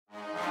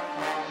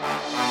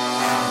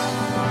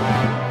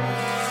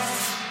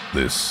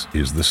This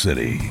is the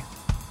city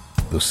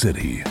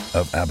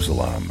of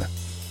Absalom,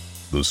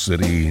 the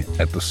city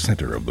at the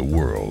center of the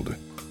world.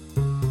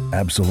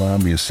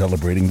 Absalom is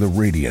celebrating the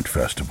Radiant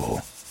Festival,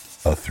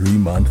 a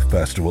 3-month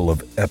festival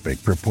of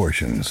epic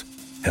proportions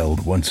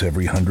held once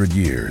every 100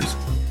 years.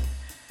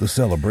 The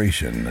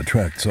celebration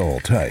attracts all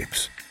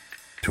types: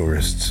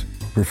 tourists,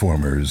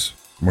 performers,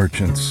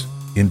 merchants,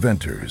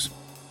 inventors,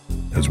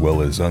 as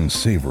well as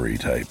unsavory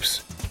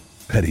types,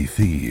 petty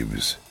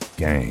thieves,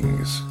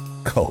 gangs,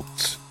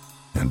 cults,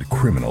 and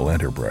criminal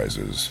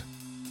enterprises.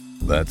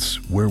 That's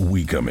where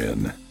we come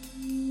in.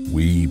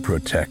 We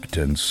protect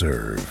and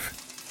serve.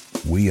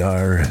 We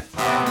are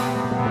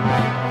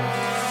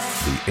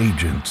the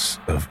Agents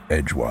of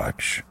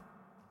Edgewatch.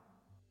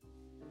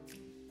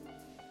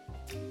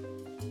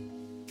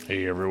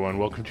 Hey everyone,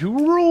 welcome to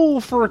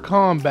Roll for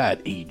Combat,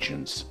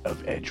 Agents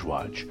of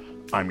Edgewatch.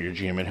 I'm your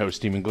GM and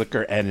host, Demon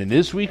Glicker, and in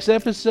this week's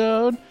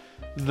episode,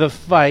 the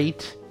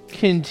fight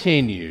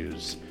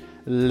continues.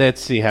 Let's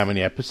see how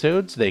many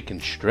episodes they can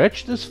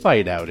stretch this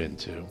fight out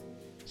into.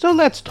 So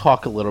let's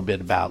talk a little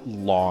bit about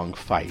long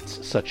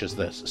fights such as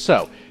this.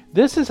 So,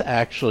 this is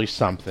actually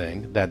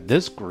something that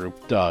this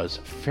group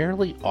does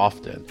fairly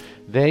often.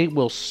 They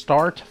will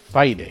start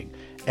fighting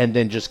and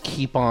then just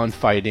keep on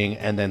fighting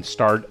and then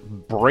start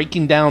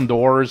breaking down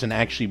doors and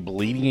actually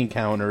bleeding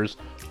encounters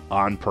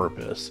on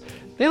purpose.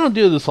 They don't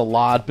do this a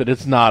lot, but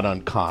it's not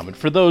uncommon.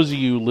 For those of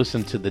you who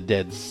listen to the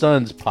Dead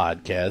Sons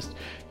podcast,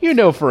 you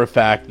know for a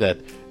fact that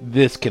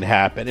this can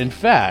happen. In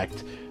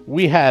fact,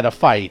 we had a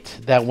fight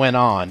that went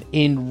on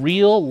in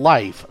real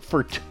life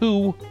for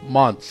 2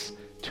 months.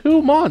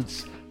 2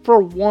 months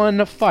for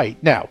one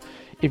fight. Now,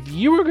 if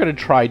you were going to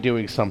try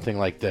doing something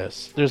like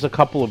this, there's a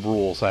couple of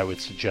rules I would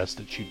suggest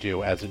that you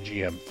do as a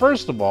GM.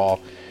 First of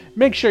all,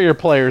 make sure your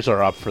players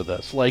are up for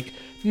this. Like,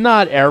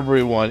 not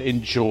everyone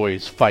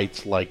enjoys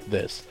fights like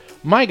this.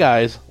 My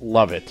guys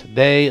love it.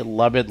 They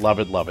love it, love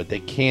it, love it. They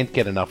can't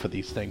get enough of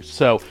these things.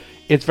 So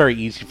it's very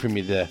easy for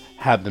me to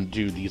have them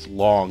do these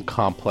long,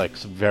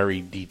 complex,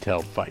 very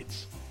detailed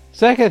fights.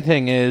 Second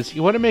thing is,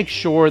 you want to make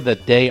sure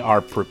that they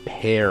are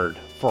prepared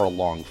for a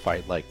long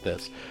fight like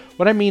this.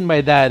 What I mean by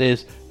that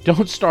is,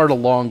 don't start a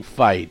long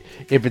fight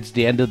if it's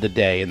the end of the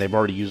day and they've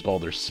already used all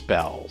their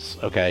spells,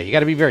 okay? You got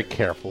to be very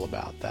careful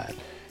about that.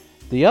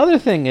 The other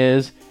thing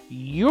is,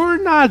 you're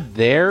not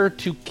there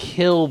to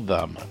kill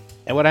them.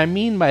 And what I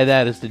mean by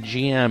that is the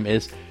GM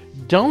is,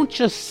 don't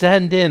just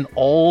send in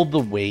all the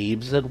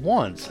waves at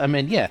once. I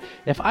mean, yeah,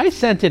 if I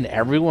sent in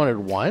everyone at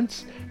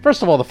once,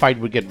 first of all, the fight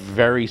would get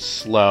very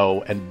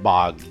slow and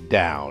bogged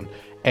down.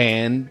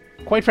 And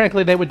quite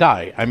frankly, they would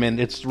die. I mean,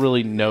 it's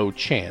really no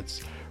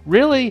chance.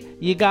 Really,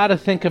 you gotta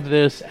think of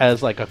this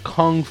as like a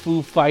kung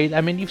fu fight. I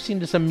mean, you've seen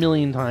this a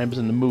million times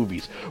in the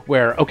movies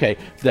where, okay,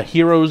 the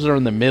heroes are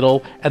in the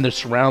middle and they're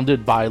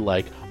surrounded by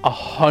like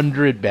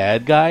 100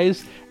 bad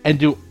guys. And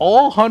do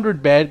all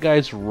 100 bad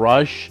guys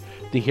rush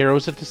the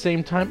heroes at the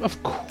same time?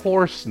 Of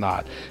course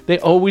not. They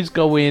always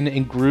go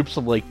in groups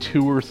of like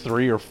 2 or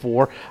 3 or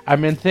 4. I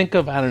mean, think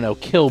of, I don't know,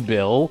 Kill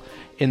Bill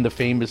in the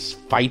famous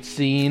fight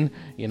scene,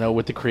 you know,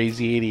 with the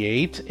Crazy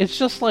 88. It's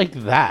just like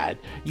that.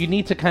 You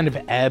need to kind of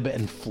ebb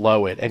and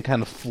flow it and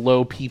kind of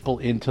flow people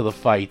into the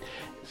fight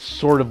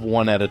sort of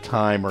one at a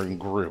time or in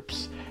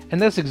groups.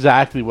 And that's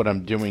exactly what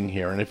I'm doing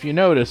here. And if you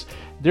notice,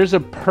 there's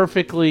a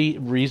perfectly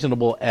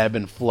reasonable ebb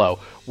and flow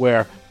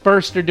where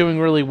first they're doing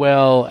really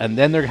well, and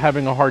then they're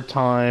having a hard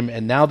time,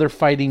 and now they're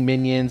fighting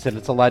minions, and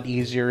it's a lot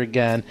easier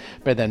again,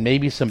 but then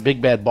maybe some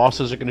big bad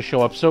bosses are going to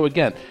show up. So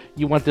again,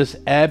 you want this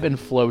ebb and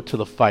flow to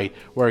the fight,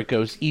 where it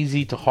goes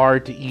easy to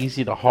hard to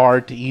easy to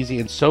hard to easy,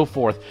 and so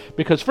forth,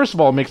 because first of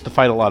all, it makes the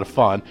fight a lot of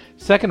fun.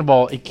 Second of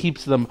all, it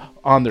keeps them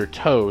on their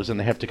toes, and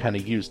they have to kind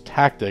of use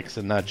tactics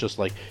and not just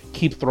like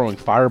keep throwing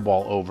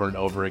fireball over and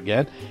over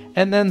again.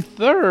 And then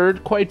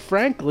third, quite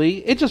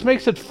frankly, it just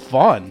makes it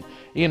fun.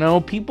 You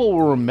know, people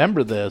will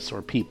remember this,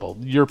 or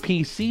your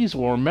PCs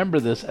will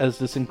remember this as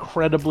this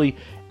incredibly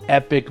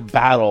epic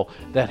battle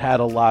that had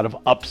a lot of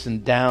ups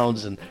and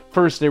downs, and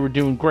first they were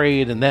doing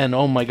great, and then,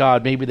 oh my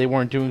god, maybe they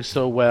weren't doing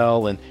so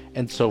well,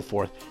 and so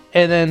forth.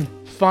 And then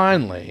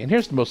finally, and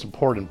here's the most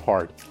important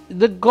part,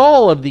 the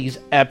goal of these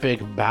epic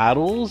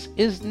battles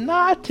is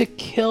not to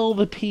kill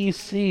the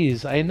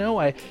PCs. I know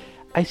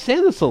I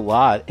say this a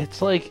lot.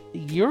 It's like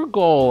your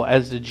goal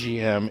as the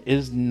GM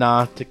is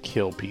not to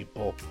kill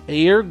people.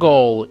 Your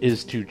goal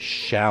is to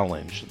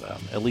challenge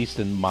them, at least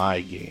in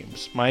my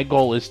games. My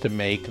goal is to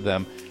make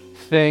them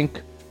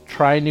think,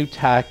 try new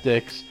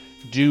tactics,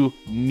 do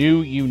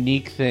new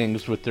unique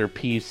things with their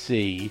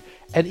PC,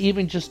 and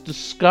even just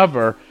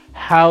discover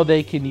how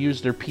they can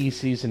use their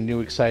PCs in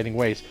new exciting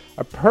ways.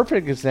 A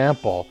perfect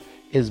example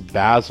is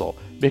Basil,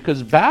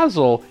 because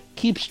Basil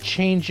keeps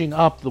changing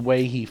up the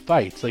way he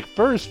fights. Like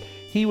first,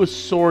 he was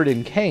sword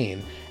and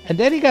cane, and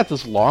then he got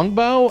this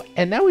longbow,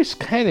 and now he's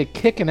kind of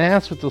kicking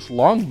ass with this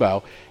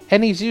longbow,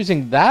 and he's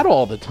using that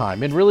all the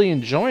time and really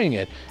enjoying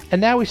it. And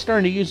now he's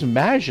starting to use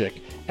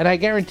magic, and I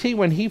guarantee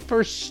when he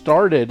first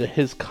started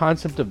his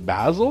concept of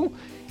Basil,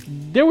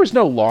 there was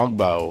no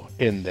longbow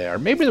in there.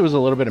 Maybe there was a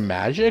little bit of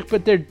magic,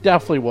 but there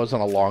definitely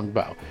wasn't a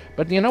longbow.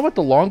 But you know what?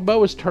 The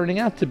longbow is turning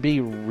out to be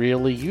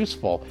really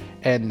useful.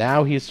 And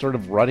now he's sort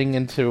of running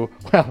into,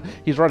 well,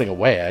 he's running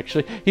away,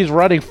 actually. He's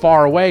running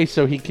far away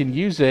so he can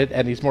use it,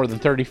 and he's more than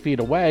 30 feet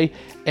away.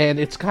 And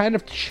it's kind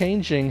of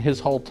changing his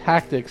whole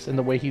tactics and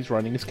the way he's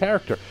running his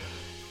character.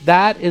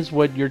 That is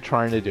what you're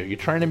trying to do. You're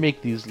trying to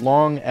make these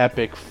long,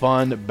 epic,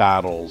 fun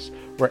battles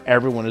where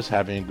everyone is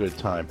having a good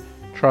time.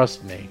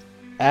 Trust me.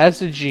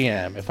 As a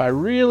GM, if I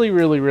really,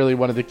 really, really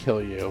wanted to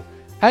kill you,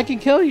 I can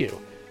kill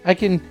you. I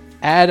can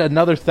add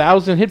another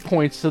 1,000 hit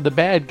points to the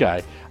bad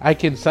guy. I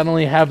can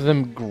suddenly have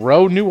them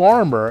grow new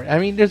armor. I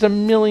mean, there's a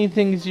million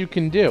things you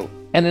can do.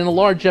 And in a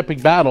large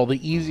epic battle,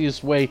 the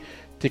easiest way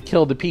to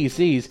kill the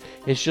PCs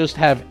is just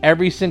have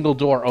every single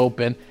door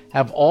open,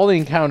 have all the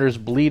encounters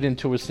bleed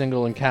into a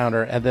single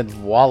encounter, and then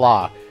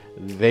voila,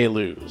 they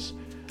lose.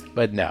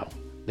 But no.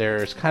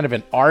 There's kind of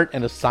an art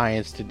and a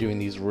science to doing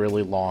these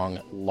really long,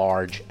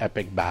 large,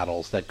 epic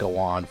battles that go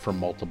on for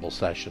multiple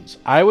sessions.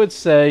 I would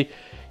say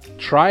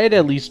try it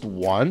at least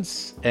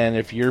once, and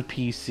if your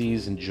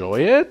PCs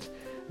enjoy it,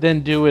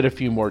 then do it a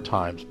few more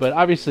times. But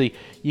obviously,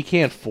 you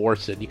can't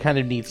force it. You kind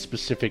of need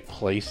specific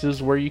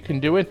places where you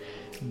can do it.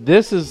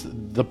 This is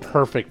the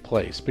perfect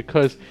place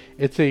because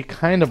it's a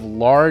kind of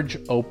large,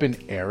 open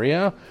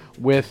area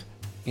with,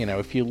 you know,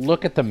 if you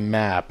look at the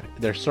map,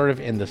 they're sort of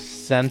in the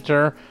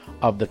center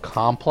of the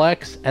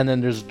complex, and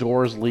then there's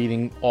doors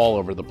leading all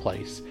over the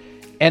place.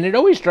 And it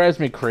always drives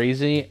me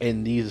crazy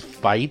in these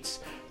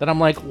fights that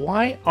I'm like,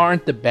 why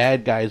aren't the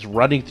bad guys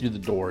running through the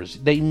doors?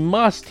 They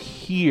must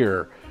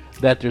hear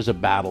that there's a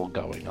battle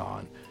going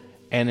on.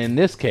 And in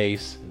this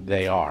case,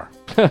 they are.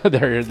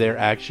 they're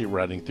actually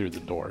running through the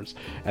doors,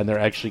 and they're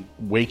actually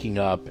waking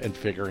up and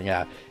figuring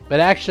out. But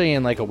actually,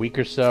 in like a week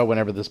or so,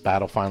 whenever this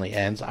battle finally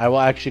ends, I will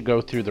actually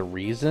go through the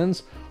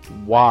reasons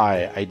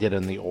why I did it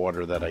in the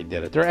order that I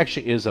did it. There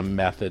actually is a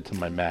method to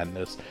my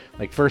madness.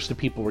 Like, first the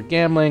people were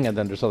gambling, and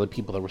then there's other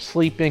people that were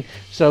sleeping.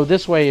 So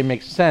this way it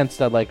makes sense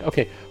that, like,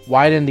 okay,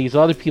 why didn't these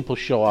other people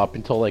show up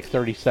until like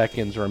 30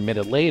 seconds or a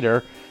minute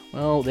later?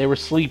 Well, they were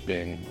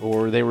sleeping,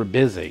 or they were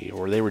busy,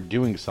 or they were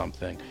doing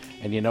something.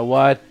 And you know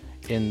what?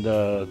 In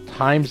the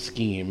time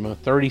scheme,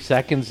 30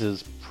 seconds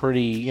is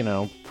pretty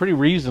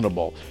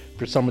reasonable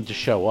for someone to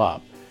show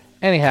up.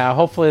 Anyhow,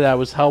 hopefully that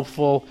was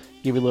helpful.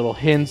 Give you little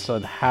hints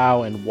on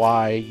how and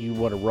why you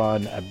want to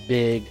run a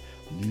big,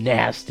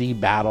 nasty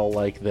battle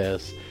like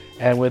this.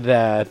 And with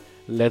that,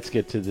 let's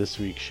get to this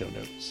week's show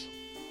notes.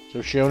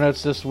 So show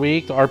notes this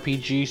week, the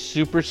RPG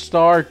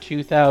Superstar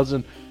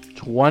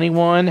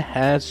 2021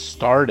 has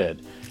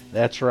started.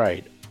 That's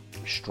right.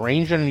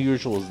 Strange and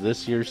Unusual is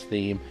this year's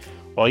theme.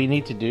 All you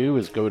need to do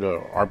is go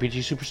to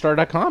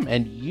rpgsuperstar.com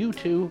and you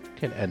too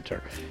can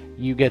enter.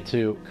 You get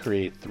to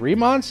create 3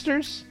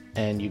 monsters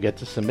and you get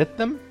to submit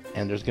them,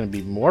 and there's going to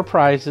be more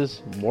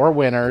prizes, more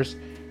winners,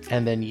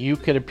 and then you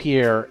could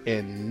appear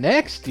in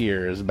next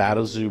year's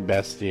Battlezoo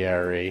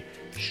Bestiary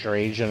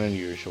Strange and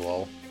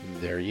Unusual.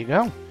 There you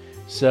go.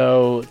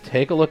 So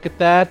take a look at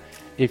that.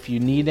 If you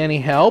need any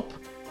help,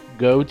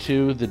 go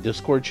to the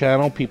Discord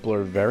channel. People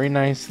are very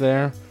nice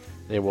there.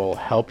 They will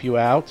help you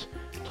out,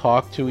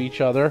 talk to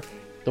each other.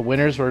 The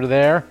winners were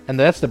there, and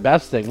that's the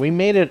best thing. We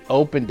made it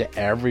open to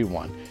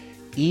everyone.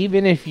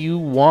 Even if you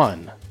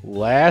won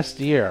last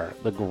year,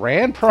 the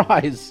grand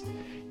prize,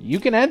 you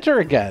can enter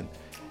again.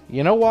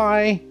 You know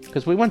why?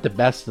 Because we went the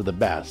best of the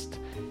best.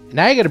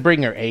 Now you got to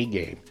bring your A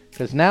game,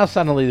 because now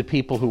suddenly the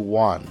people who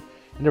won,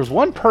 and there was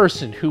one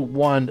person who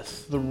won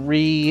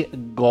 3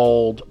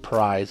 gold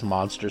prize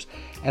monsters.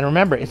 And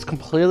remember, it's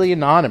completely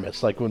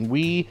anonymous. Like when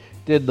we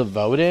did the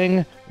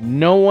voting,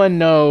 no one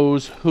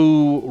knows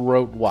who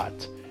wrote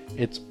what.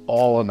 It's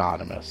all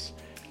anonymous.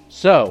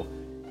 So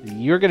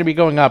you're going to be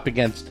going up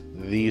against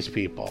these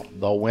people.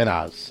 They'll win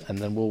us, and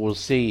then we'll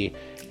see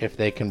if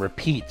they can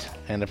repeat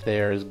and if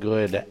they are as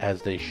good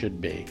as they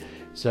should be.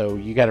 So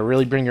you got to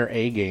really bring your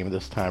A game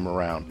this time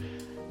around.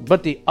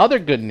 But the other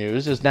good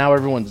news is now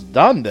everyone's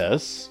done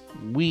this,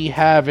 we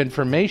have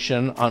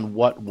information on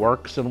what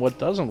works and what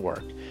doesn't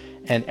work.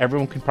 And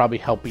everyone can probably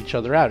help each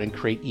other out and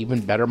create even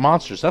better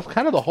monsters. That's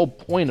kind of the whole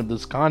point of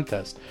this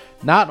contest.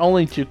 Not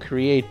only to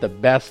create the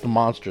best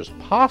monsters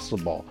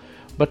possible,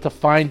 but to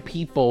find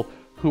people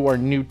who are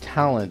new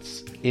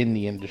talents in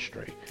the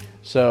industry.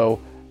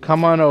 So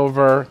come on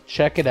over,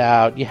 check it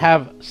out. You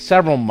have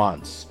several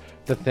months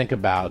to think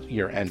about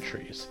your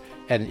entries.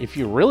 And if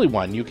you really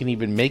want, you can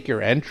even make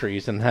your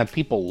entries and have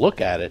people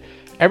look at it.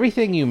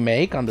 Everything you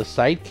make on the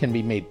site can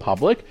be made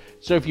public.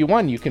 So if you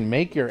want, you can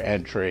make your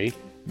entry,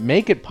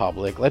 make it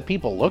public, let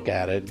people look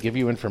at it, give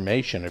you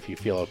information if you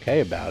feel okay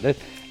about it,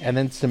 and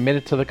then submit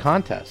it to the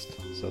contest.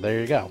 So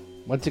there you go.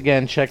 Once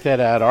again, check that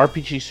out,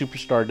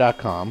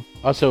 rpgsuperstar.com.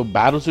 Also,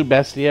 Battlezoo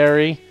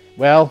Bestiary,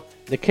 well,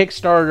 the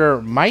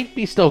Kickstarter might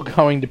be still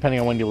going depending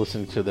on when you're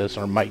listening to this,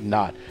 or might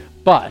not.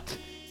 But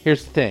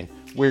here's the thing.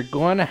 we're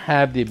going to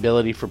have the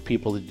ability for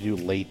people to do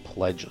late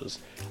pledges.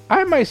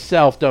 I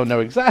myself don't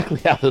know exactly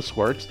how this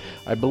works.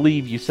 I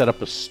believe you set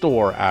up a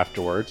store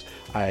afterwards.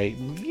 I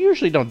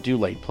usually don't do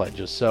late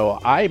pledges, so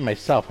I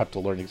myself have to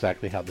learn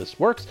exactly how this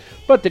works.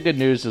 But the good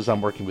news is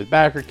I'm working with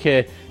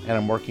BackerKit, and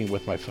I'm working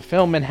with my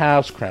fulfillment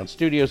house, Crown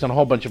Studios, and a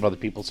whole bunch of other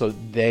people, so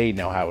they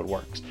know how it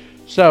works.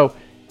 So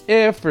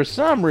if for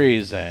some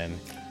reason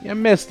you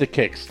missed the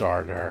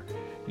Kickstarter,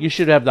 you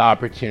should have the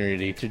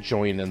opportunity to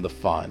join in the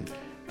fun,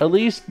 at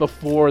least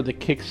before the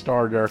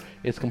Kickstarter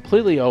is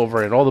completely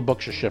over and all the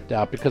books are shipped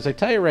out, because I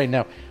tell you right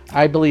now,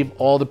 I believe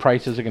all the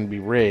prices are going to be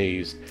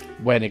raised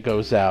when it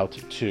goes out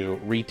to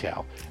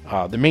retail.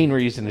 The main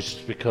reason is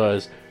just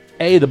because,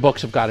 A, the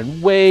books have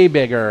gotten way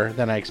bigger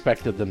than I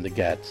expected them to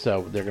get,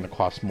 so they're going to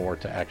cost more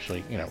to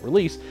actually,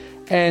 release.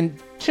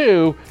 And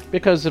 2,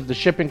 because of the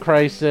shipping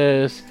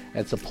crisis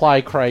and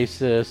supply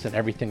crisis and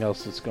everything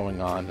else that's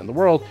going on in the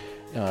world,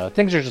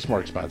 things are just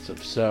more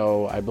expensive.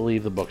 So I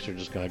believe the books are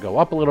just going to go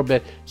up a little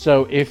bit.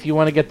 So if you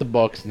want to get the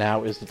books,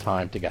 now is the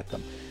time to get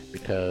them,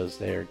 because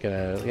they're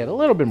going to get a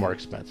little bit more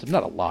expensive.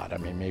 Not a lot. I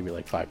mean, maybe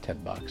like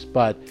 $5-10.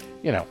 But,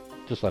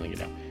 just letting you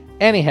know.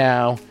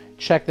 Anyhow,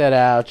 check that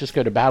out. Just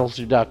go to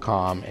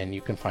battlezoo.com and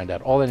you can find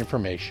out all that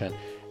information.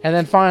 And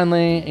then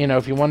finally,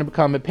 if you want to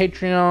become a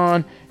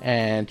Patreon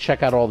and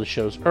check out all the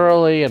shows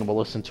early and will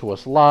listen to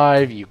us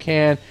live, you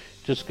can.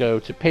 Just go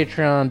to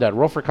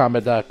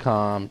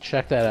patreon.rollforcombat.com.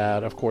 Check that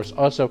out. Of course,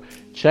 also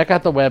check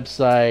out the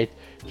website.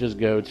 Just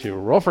go to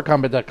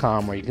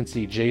rollforcombat.com, where you can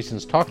see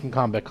Jason's Talking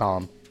Combat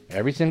column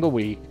every single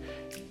week.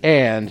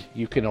 And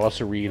you can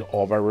also read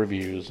all of our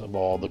reviews of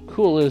all the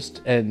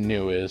coolest and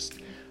newest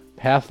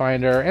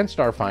Pathfinder and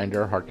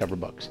Starfinder hardcover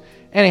books.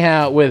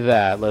 Anyhow, with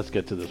that, let's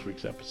get to this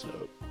week's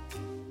episode.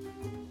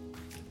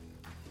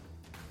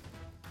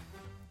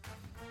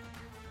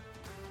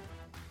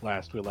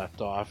 Last we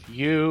left off,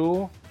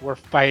 you were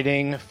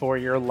fighting for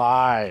your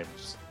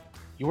lives.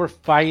 You were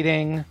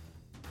fighting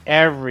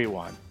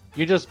everyone.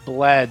 You just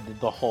bled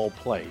the whole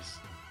place.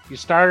 You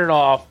started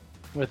off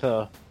with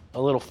a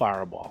little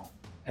fireball.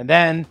 And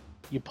then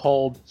you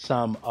pulled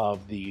some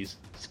of these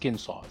skin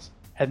saws.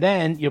 And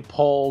then you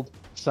pulled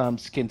some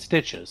skin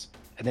stitches.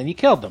 And then you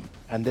killed them.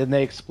 And then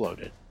they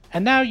exploded.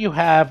 And now you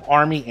have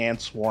army ant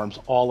swarms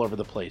all over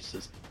the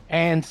places.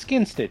 And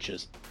skin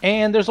stitches.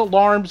 And there's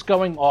alarms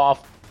going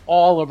off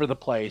all over the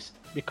place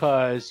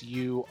because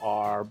you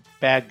are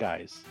bad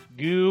guys.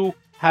 You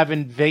have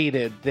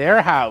invaded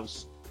their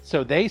house,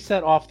 so they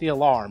set off the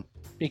alarm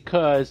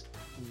because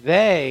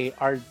they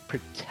are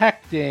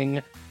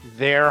protecting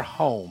their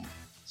home.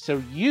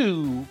 So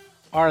you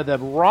are the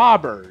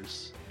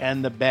robbers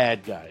and the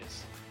bad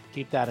guys.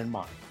 Keep that in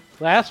mind.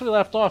 Last we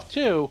left off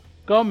too,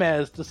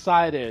 Gomez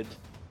decided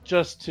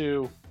just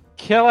to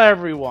kill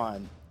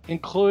everyone,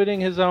 including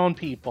his own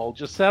people.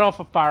 Just set off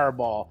a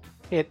fireball,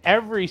 hit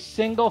every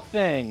single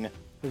thing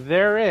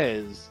there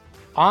is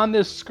on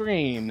this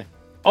screen,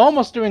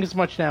 almost doing as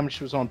much damage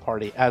to his own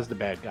party as the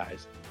bad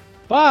guys.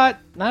 But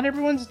not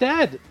everyone's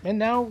dead, and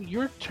now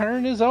your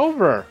turn is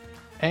over.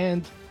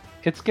 And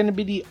it's going to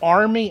be the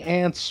Army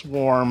Ant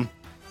Swarm.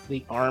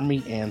 The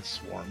Army Ant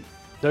Swarm.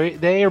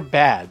 They are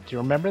bad. Do you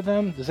remember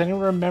them? Does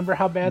anyone remember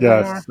how bad they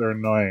are? Yes, they're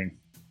annoying.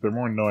 They're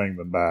more annoying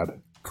than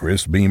bad.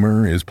 Chris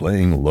Beamer is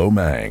playing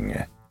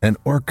Lomang, an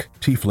orc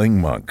tiefling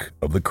monk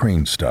of the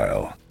Crane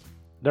style.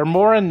 They're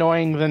more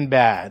annoying than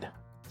bad.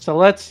 So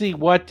let's see,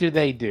 what do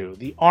they do?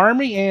 The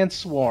Army Ant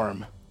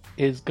Swarm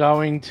is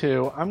going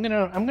to... I'm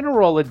gonna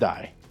roll a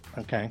die.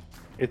 Okay?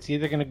 It's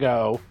either gonna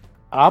go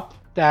up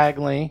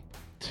diagonally,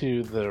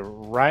 to the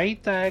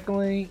right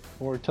diagonally,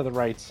 or to the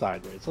right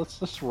sideways. Let's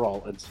just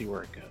roll and see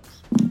where it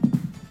goes.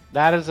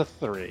 That is a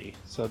 3.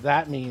 So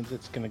that means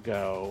it's gonna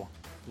go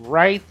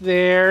right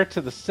there to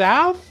the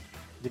south.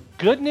 The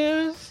good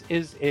news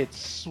is it's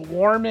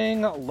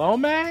swarming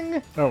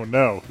Lomang. Oh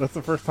no, that's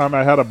the first time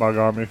I had a bug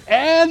on me.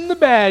 And the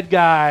bad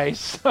guy.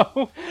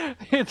 So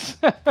it's...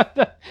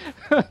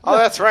 Oh,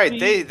 that's right.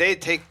 They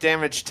take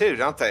damage too,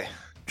 don't they?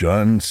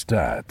 John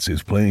Statz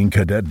is playing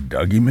Cadet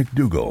Dougie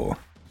McDougal,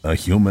 a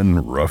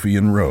human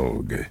ruffian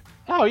rogue.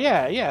 Oh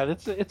yeah.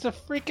 It's a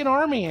freaking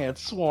army ant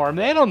swarm.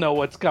 They don't know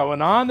what's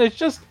going on.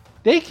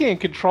 They can't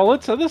control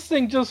it, so this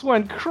thing just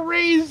went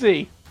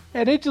crazy.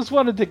 And it just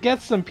wanted to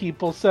get some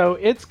people, so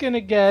it's going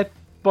to get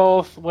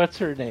both, what's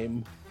her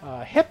name,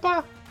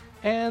 Hippa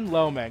and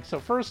Lomang. So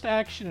first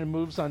action, it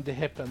moves on to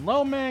Hippa and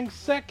Lomang.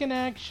 Second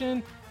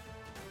action,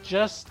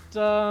 just,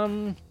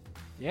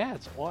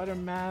 it's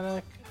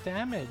automatic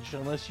damage,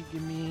 unless you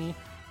give me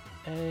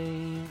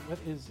a, what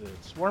is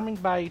it? Swarming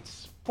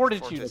Bites,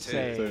 Fortitude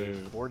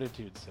save.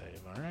 Fortitude save,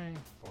 alright.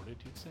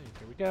 Fortitude save,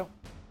 here we go.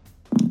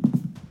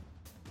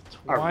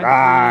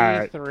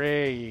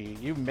 23.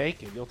 You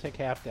make it. You'll take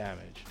half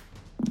damage.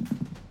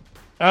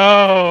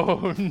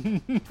 Oh!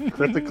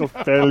 Critical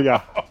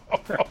failure.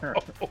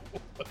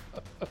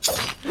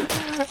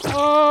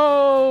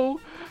 Oh!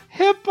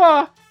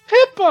 Hippa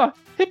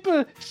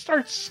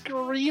starts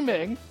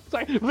screaming. It's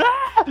like,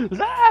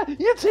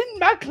 it's in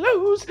my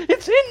clothes!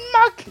 It's in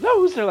my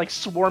clothes! They're like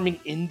swarming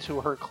into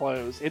her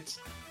clothes.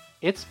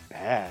 It's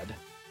bad.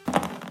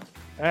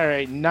 All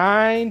right,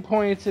 9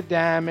 points of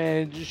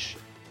damage.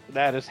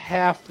 That is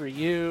half for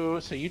you,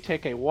 so you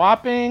take a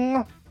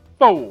whopping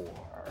 4.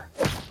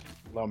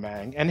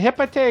 Lomang. And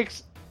Hippa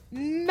takes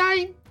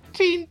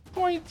 18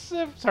 points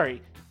of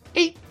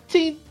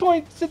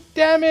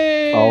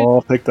damage.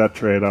 I'll take that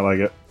trade. I like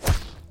it.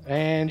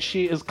 And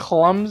she is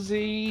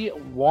clumsy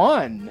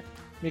 1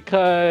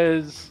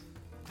 because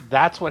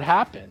that's what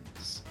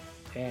happens.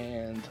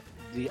 And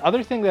the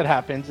other thing that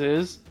happens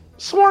is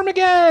swarm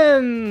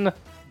again.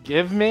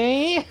 Give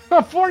me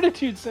a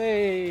fortitude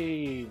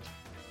save.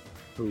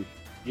 Who?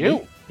 You.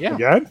 Me? Yeah.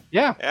 Again?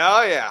 Yeah.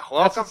 Oh yeah,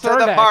 welcome That's to the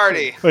the third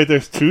party. Wait,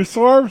 there's 2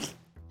 swarms?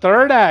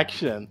 Third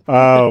action.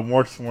 Oh,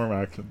 more swarm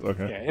actions.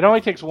 Okay. Yeah, it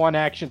only takes 1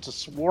 action to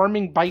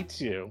swarming bites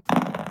you.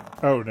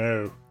 Oh,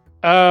 no.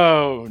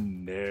 Oh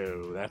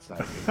no, that's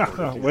not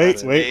good.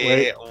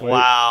 Wait.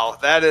 Wow,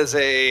 that is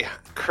a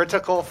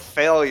critical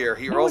failure.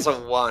 He rolls a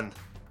 1.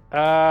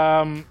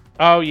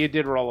 Oh, you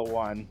did roll a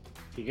 1.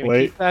 You gonna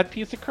keep that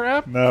piece of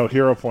crap? No,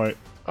 hero point.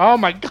 Oh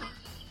my god.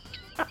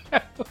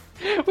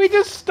 We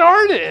just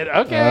started.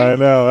 Okay. I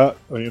know.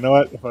 Well, you know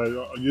what? If I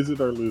use it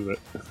or lose it.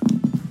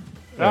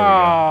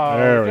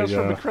 There it we goes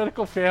go. from a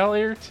critical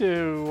failure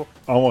to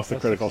Almost a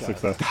critical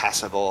success.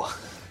 Passable.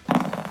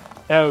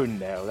 oh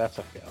no, that's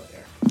a failure.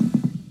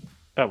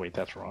 Oh wait,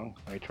 that's wrong.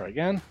 Let me try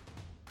again.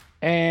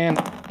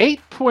 And 8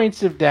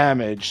 points of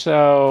damage.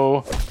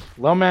 So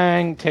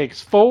Lomang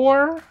takes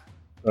 4.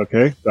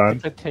 Okay,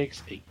 done. It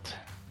takes 8.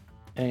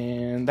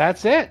 And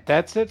that's it.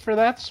 That's it for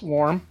that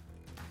swarm.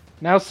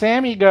 Now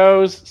Sammy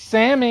goes.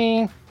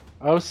 Sammy.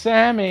 Oh,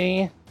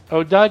 Sammy.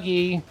 Oh,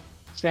 Dougie.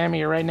 Sammy,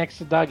 you're right next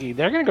to Dougie.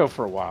 They're going to go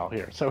for a while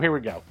here. So here we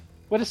go.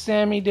 What does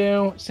Sammy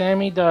do?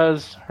 Sammy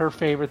does her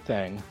favorite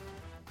thing.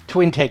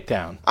 Twin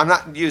takedown. I'm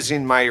not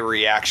using my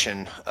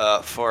reaction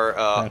for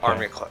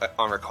Okay.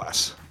 armor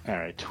class. All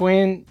right.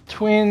 Twin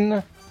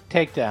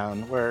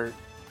takedown. We're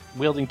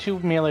wielding 2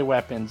 melee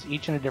weapons,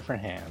 each in a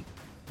different hand.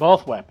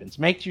 Both weapons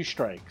make 2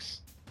 strikes.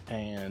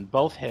 And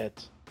both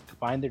hit,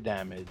 combine their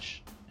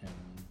damage, and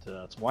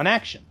it's 1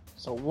 action.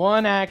 So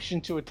 1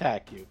 action to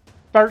attack you.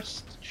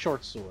 First,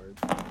 short sword.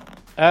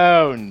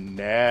 Oh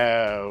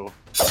no.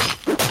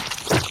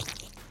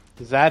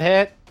 Does that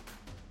hit?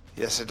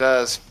 Yes, it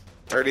does.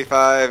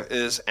 35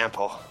 is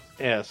ample.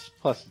 Yes,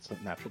 plus it's a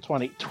natural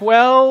 20.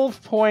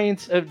 12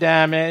 points of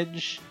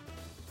damage,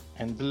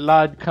 and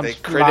blood comes They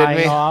critted flying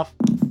me. off.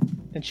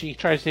 And she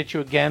tries to hit you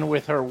again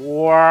with her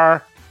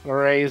war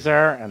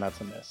razor, and that's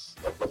a miss.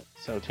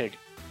 So take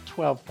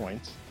 12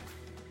 points.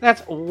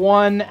 That's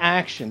 1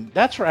 action.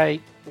 That's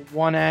right,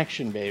 1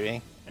 action,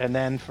 baby. And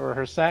then for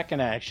her second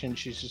action,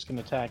 she's just going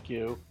to attack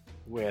you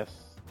with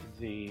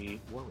the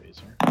War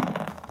Razor.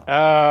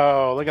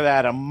 Oh, look at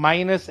that. A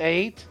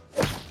 -8.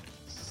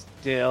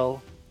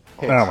 Still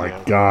hits Oh my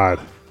you. god.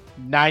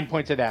 9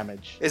 points of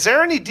damage. Is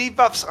there any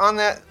debuffs on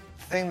that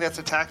thing that's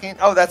attacking?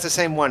 Oh, that's the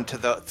same one to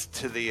the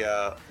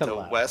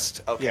left.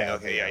 west. Okay, yeah.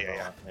 the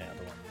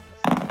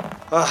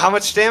How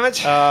much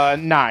damage?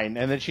 one. 9,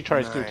 and then she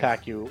tries to 9.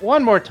 attack you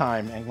one more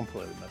time and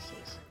completely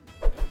misses.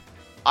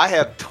 I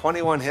have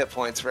 21 hit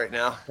points right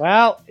now.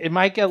 Well, it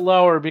might get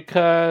lower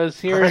because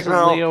here's I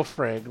know. Leo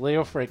Frigg.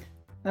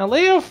 Now,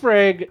 Leo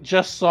Frigg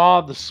just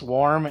saw the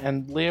swarm,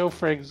 and Leo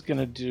Frigg's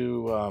gonna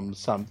do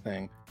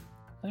something.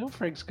 Leo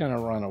Frigg's gonna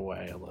run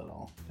away a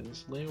little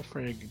because Leo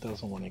Frigg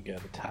doesn't want to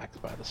get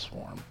attacked by the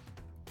swarm.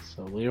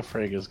 So Leo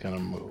Frigg is gonna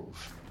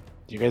move.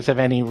 Do you guys have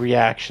any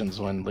reactions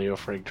when Leo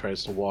Frigg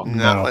tries to walk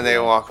No, when they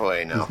walk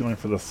away, no. He's going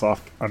for the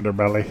soft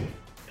underbelly.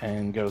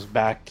 and goes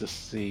back to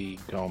see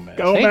Gomez?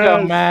 Gomez! Hey,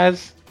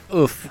 Gomez.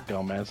 Oof.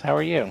 Gomez, how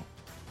are you?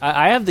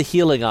 I have the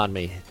healing on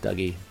me,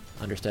 Dougie.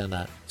 Understand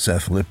that.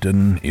 Seth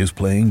Lipton is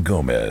playing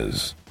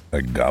Gomez,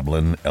 a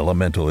goblin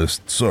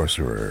elementalist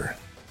sorcerer.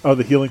 Oh,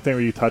 the healing thing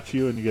where you touch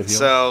you and you get healed?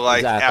 So,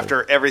 like, Exactly.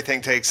 after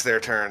everything takes their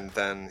turn,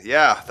 then,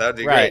 yeah, that'd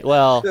be Right. great.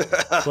 Well,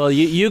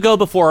 you go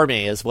before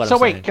me is what So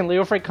I'm wait, saying. can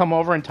Leo Frigg come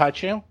over and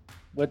touch you?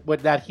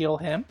 Would that heal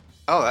him?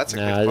 Oh, that's a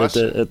good No,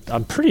 question.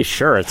 I'm pretty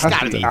sure it's Has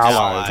to the be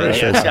allies, Pretty right?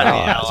 sure Yeah, it's it's gotta be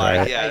allies, allied.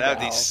 right? Yeah, I that'd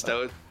know, be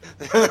stowed.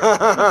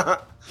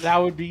 That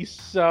would be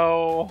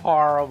so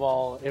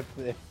horrible if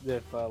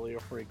Leo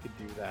Frigg could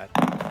do that.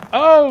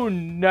 Oh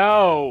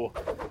no!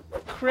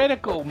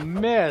 Critical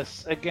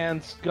miss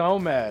against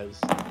Gomez.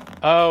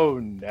 Oh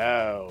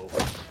no.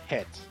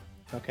 Hit.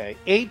 Okay,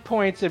 8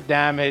 points of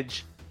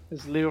damage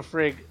as Leo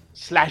Frigg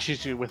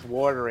slashes you with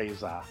Water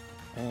Razor.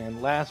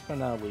 And last but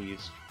not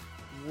least,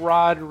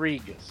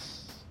 Rodriguez.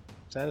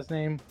 Is that his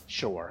name?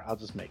 Sure, I'll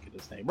just make it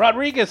his name.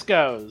 Rodriguez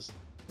goes.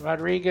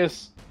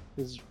 Rodriguez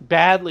is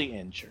badly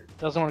injured.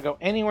 Doesn't want to go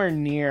anywhere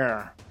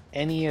near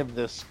any of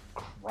this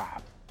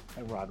crap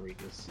that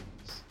Rodriguez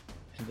sees.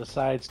 And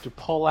decides to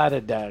pull out a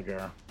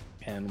dagger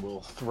and will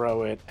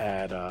throw it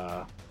at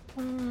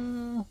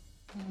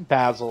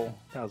Basil.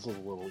 Basil's a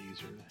little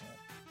easier to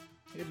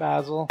hit. Hey,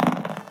 Basil.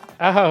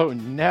 Oh,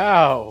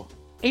 no.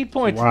 8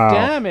 points Wow. of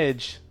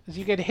damage as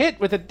you get hit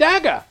with a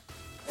dagger.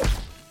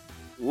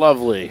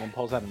 Lovely. And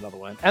pulls out another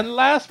one. And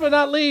last but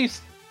not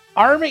least,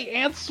 Army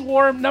Ant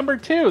Swarm number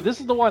 2. This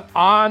is the one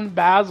on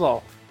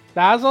Basil.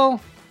 Basil,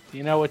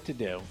 you know what to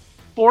do.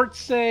 Fort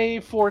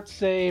save,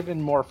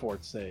 and more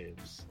fort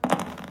saves.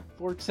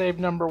 Fort save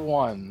number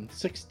 1,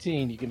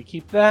 16. You gonna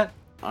keep that?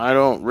 I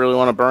don't really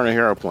want to burn a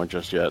hero point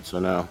just yet, so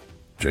no.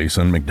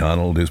 Jason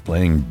McDonald is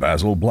playing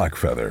Basil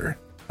Blackfeather,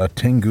 a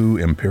Tengu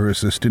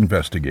empiricist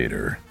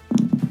investigator.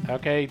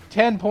 Okay,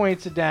 10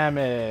 points of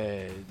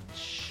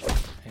damage.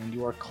 And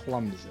you are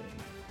clumsy.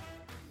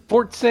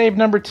 Fort save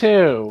number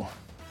 2.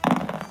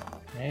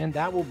 And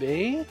that will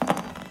be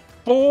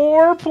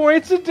 4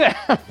 points of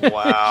damage.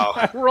 Wow.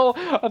 I roll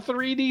a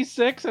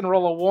 3d6 and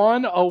roll a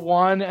 1, a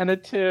 1, and a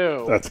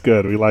 2. That's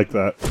good. We like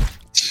that.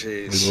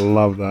 Jeez. We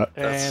love that.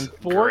 And That's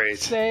fort great.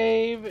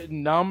 save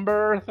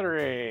number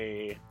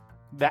 3.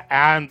 The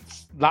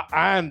ants.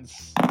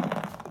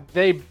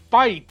 They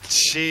bite.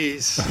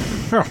 Jeez.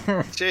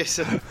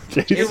 Jason.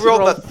 Jason You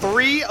rolled a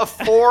 3, a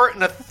 4,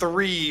 and a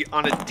 3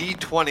 on a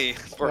d20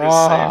 for his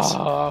saves.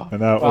 Oh.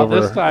 And now Well,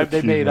 over this time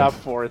they made up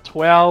achievement. for it.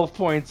 12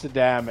 points of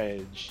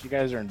damage. You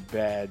guys are in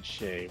bad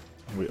shape.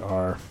 We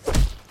are.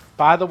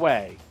 By the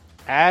way,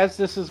 as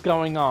this is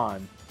going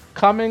on,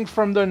 coming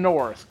from the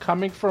north,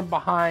 coming from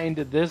behind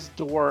this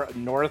door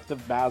north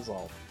of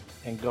Basil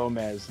and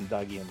Gomez and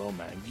Dougie and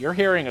Lomang, you're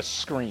hearing a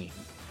scream.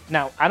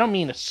 Now, I don't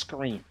mean a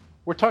scream.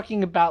 We're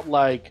talking about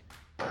like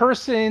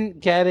person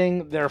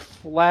getting their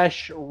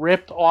flesh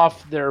ripped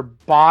off their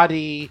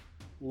body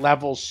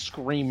level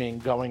screaming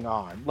going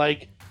on.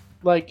 Like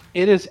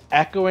it is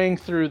echoing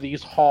through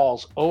these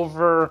halls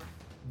over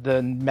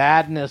the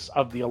madness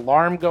of the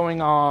alarm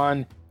going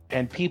on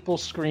and people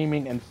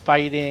screaming and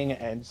fighting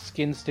and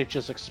skin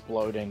stitches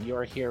exploding.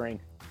 You're hearing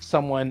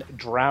someone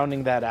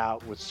drowning that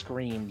out with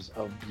screams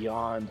of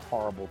beyond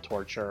horrible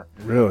torture.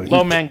 Really?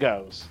 Lomang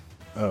goes.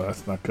 Oh,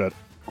 that's not good.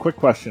 Quick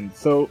question.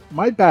 So,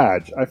 my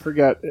badge, I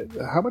forget,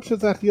 how much does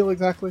that heal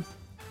exactly?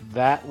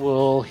 That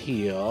will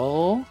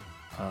heal.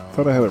 I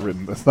thought I had it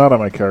written. It's not on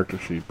my character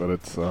sheet, but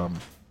it's, I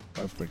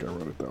think I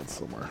wrote it down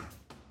somewhere.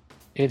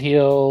 It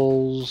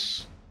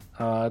heals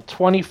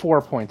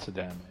 24 points of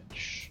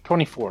damage.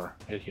 24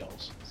 it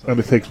heals. So And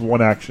it takes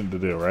one action to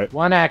do, right?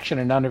 one action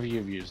and none of you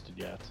have used it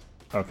yet.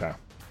 Okay.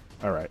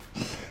 All right.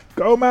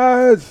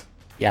 Gomez!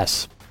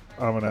 Yes.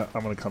 I'm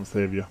gonna come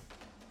save you.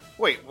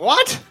 Wait,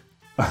 what?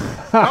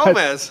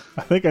 Gomez?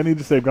 I think I need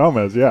to save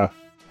Gomez, yeah.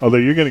 Although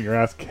you're getting your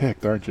ass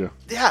kicked, aren't you?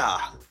 Yeah.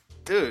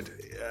 Dude,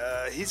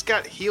 he's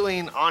got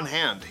healing on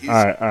hand. He's...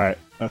 All right.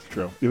 That's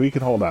true. We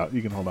can hold out.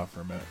 You can hold out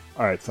for a minute.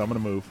 All right, so I'm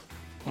going to move.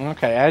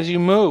 Okay, as you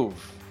move,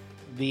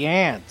 the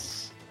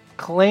ants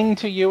cling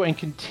to you and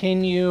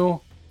continue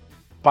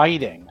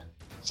biting.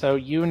 So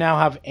you now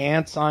have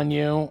ants on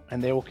you,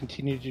 and they will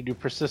continue to do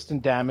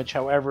persistent damage.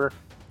 However,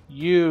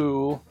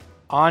 you,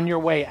 on your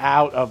way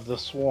out of the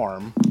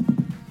swarm,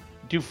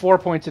 do 4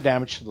 points of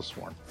damage to the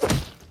swarm.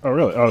 Oh,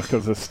 really? Oh, it's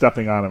because they're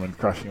stepping on him and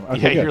crushing him. Okay,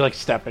 Yeah, good. you're like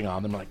stepping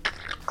on them, like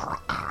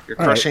You're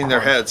crushing their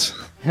heads.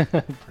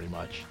 pretty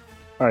much.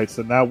 All right,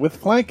 so now with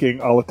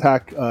flanking, I'll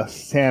attack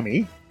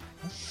Sammy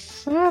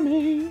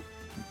Sammy.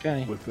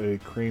 Okay. with a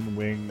crane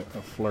wing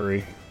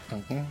flurry.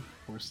 Okay.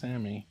 Poor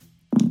Sammy.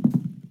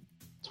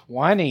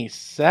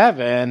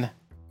 27.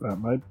 That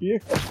might be a You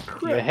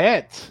crit.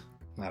 hit.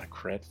 Not a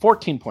crit.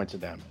 14 points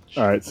of damage.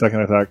 All right,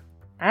 second attack.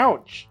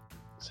 Ouch.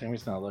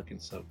 Sammy's not looking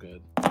so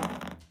good.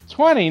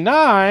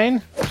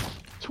 29.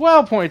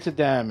 12 points of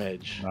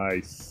damage.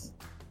 Nice.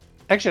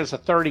 Actually, it's a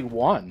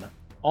 31.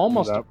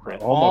 Almost a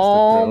crit.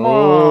 Almost a crit.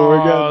 Oh,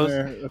 we're getting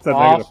there. That's a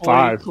negative Awfully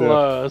 5, too.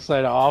 close.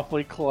 Like,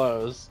 awfully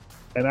close.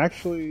 And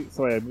actually,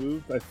 so I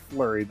moved, I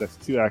flurried. That's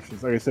 2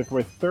 actions. Like I said, for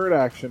my third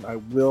action, I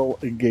will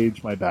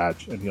engage my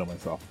badge and heal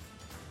myself.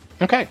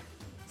 Okay.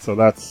 So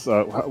that's,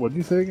 what did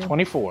you say again?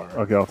 24.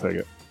 Okay, I'll take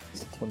it.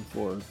 So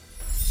 24.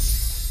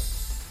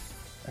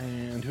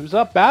 And who's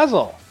up?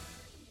 Basil.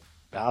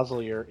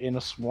 Basil, you're in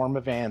a swarm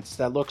of ants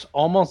that looks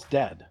almost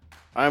dead.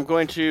 I'm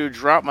going to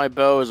drop my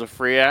bow as a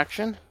free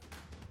action.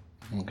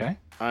 Okay.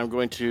 I'm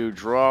going to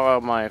draw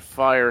my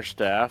fire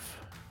staff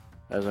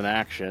as an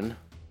action.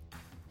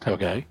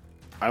 Okay.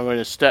 I'm going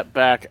to step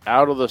back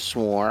out of the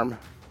swarm,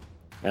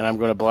 and I'm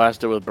going to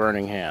blast it with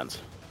burning hands.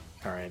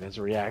 All right. As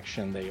a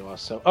reaction, they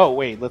also... Oh,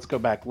 wait. Let's go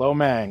back.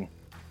 Lomang.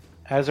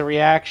 As a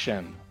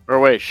reaction... Or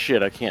wait,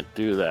 shit, I can't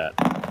do that.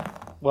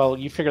 Well,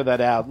 you figure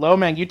that out.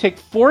 Lomang, you take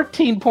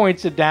 14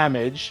 points of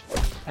damage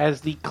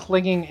as the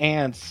clinging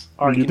ants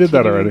are You did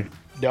that continuing-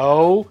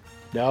 already.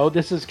 No,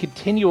 this is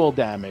continual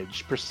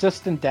damage,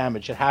 persistent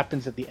damage. It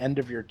happens at the end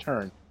of your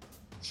turn.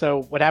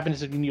 So what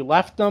happens is when you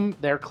left them,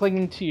 they're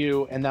clinging to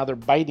you, and now they're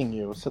biting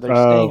you, so they're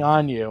staying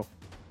on you.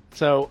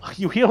 So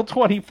you heal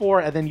 24,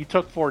 and then you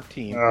took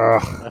 14.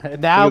 Ugh.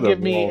 Now look at give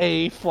the me roll.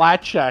 a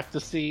flat check to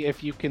see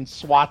if you can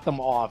swat them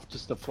off.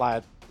 Just a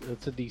flat.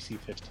 It's a DC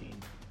 15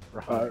 or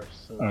higher.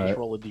 So just right.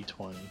 roll a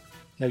D20.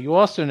 Now you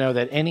also know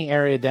that any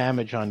area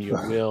damage on you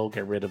will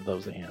get rid of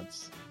those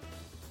ants.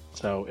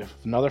 So if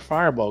another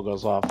fireball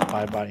goes off,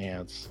 bye-bye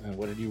ants. And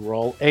what did you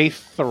roll? A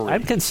 3.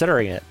 I'm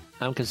considering it.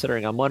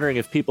 I'm wondering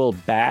if people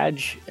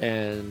badge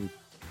and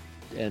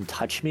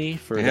touch me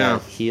for Yeah.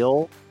 the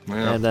heal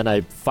Yeah. And then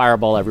I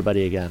fireball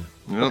everybody again.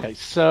 Yep. Okay,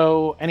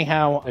 so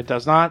anyhow, it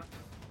does not.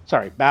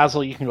 Sorry,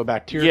 Basil, you can go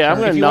back to your Yeah, turn. I'm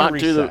gonna If you not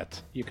want do the-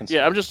 reset, you can.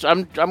 Yeah,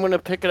 I'm gonna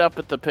pick it up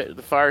at the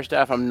fire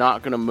staff. I'm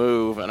not gonna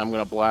move, and I'm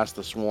gonna blast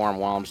the swarm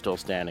while I'm still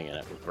standing in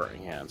it with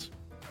burning hands.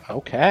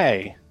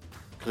 Okay,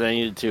 Because I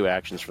needed 2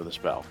 actions for the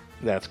spell.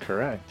 that's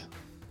correct.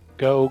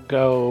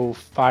 Go,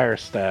 fire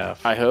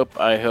staff. I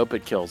hope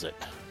it kills it.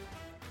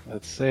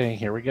 Let's see.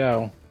 Here we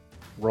go.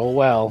 Roll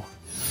well.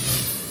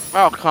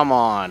 Oh, come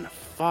on.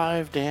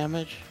 5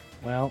 damage?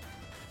 Well,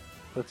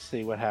 let's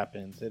see what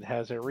happens. It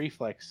has a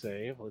reflex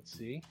save. Let's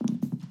see.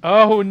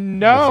 Oh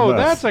no,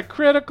 That's that's a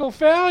critical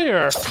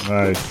failure.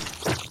 Nice.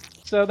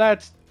 So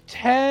that's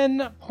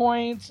 10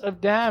 points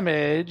of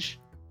damage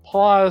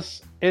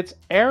plus its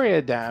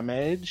area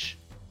damage.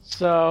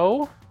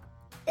 So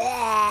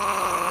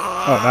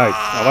Oh, nice.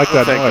 I like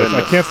that Thank noise.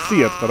 goodness. I can't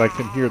see it, but I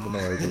can hear the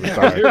noise every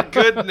time. Your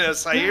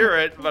goodness, I hear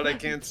it, but I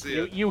can't see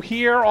it. you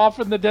hear off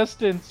in the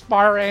distance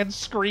fire ants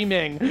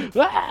screaming,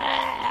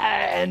 "Ah!"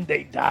 and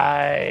they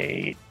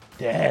die.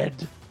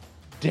 Dead.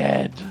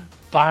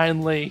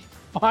 Finally.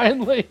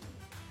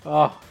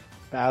 Oh,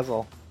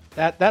 Basil.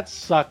 That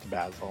sucked,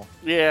 Basil.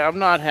 Yeah, I'm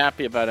not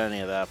happy about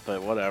any of that,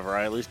 but whatever.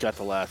 I at least got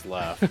the last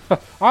laugh.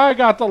 I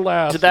got the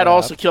last. Did that laugh.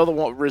 also kill the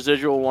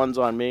residual ones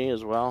on me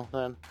as well,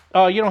 then?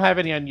 Oh, you don't have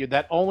any on you.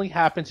 That only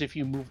happens if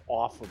you move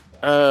off of them.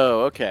 Oh,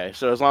 okay.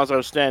 So as long as I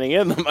was standing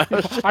in them, I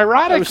was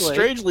Ironically,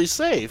 strangely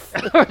safe.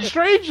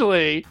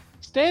 strangely,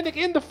 standing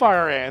in the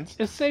fire ants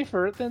is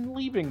safer than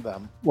leaving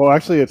them. Well,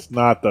 actually, it's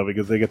not though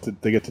because they get to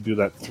do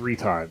that 3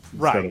 times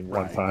instead Right, of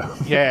one right. time.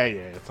 Yeah,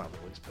 it's not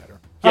always better.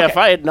 Yeah, Okay. if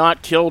I had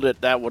not killed it,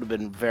 that would have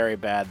been very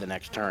bad the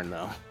next turn,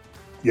 though.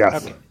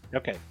 Yes.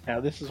 Okay. Now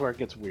this is where it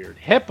gets weird.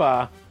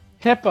 Hippa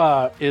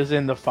is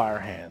in the fire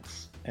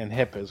ants, and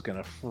Hippa is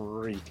gonna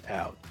freak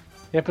out.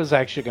 Hippa's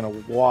actually gonna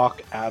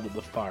walk out of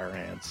the fire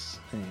ants,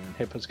 and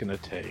Hippa's gonna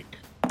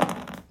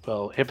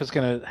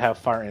have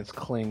fire ants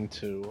cling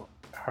to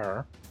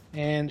her,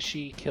 and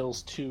she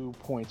kills 2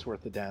 points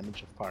worth of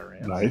damage of fire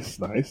ants.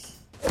 Nice.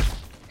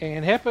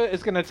 And Hippa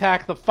is gonna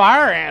attack the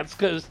fire ants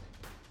because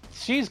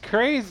she's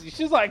crazy.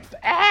 She's like,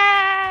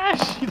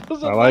 she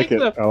doesn't I like it.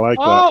 them. I like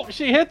Oh,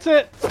 she hits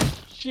it.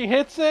 She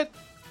hits it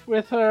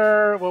with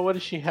her. Well, what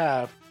does she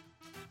have?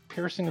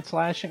 Piercing and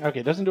slashing.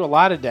 Okay, doesn't do a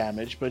lot of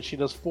damage, but she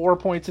does 4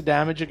 points of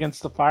damage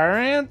against the fire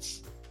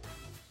ants.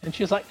 And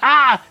she's like,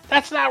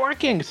 that's not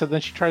working. So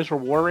then she tries her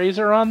War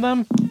Razor on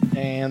them,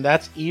 and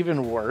that's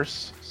even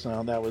worse.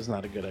 So that was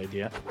not a good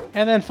idea.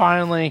 And then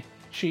finally,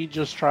 she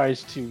just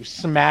tries to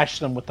smash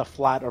them with the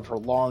flat of her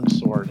long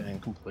sword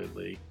and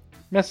completely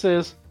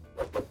misses.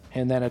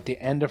 And then at the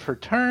end of her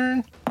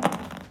turn,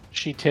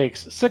 she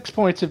takes 6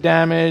 points of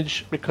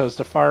damage because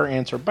the fire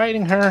ants are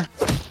biting her.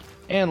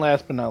 And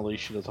last but not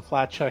least, she does a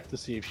flat check to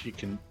see if she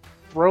can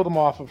throw them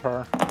off of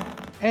her.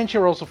 And she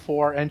rolls a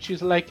 4, and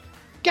she's like,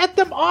 "Get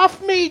them off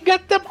me!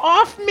 Get them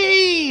off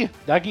me!"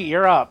 Dougie,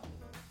 you're up.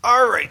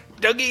 All right,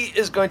 Dougie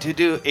is going to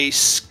do a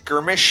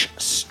skirmish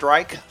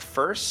strike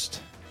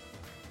first.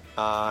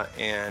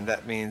 And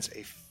that means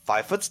a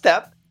 5-foot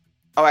step.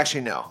 Oh,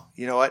 actually, no.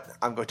 You know what?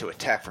 I'm going to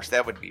attack first.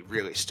 That would be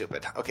really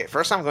stupid. Okay,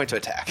 first I'm going to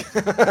attack.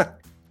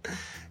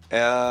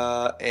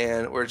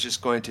 And we're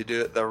just going to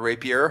do the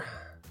rapier.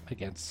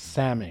 Against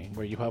Sammy,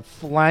 where you have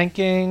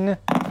flanking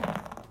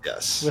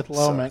Yes. with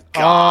Lomax.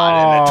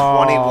 God, and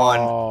a 21.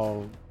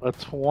 Oh, a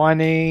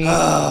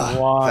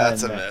 21.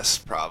 That's a miss,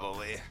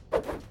 probably.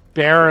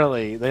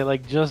 Barely. They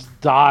just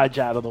dodge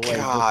out of the way.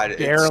 God, just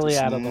barely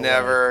it's out of the way.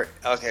 never.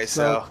 Okay,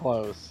 So so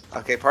close.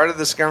 okay, part of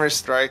the skirmish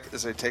strike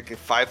is I take a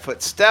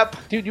 5-foot step.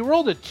 Dude, you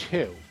rolled a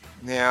 2.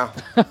 Yeah.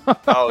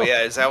 Oh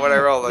yeah, is that what I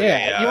rolled? Okay,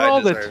 Yeah, you I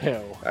rolled a deserve-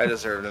 2. I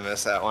deserve to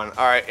miss that one.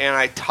 All right, and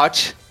I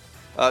touch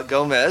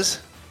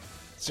Gomez.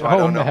 So I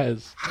don't know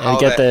Gomez. how And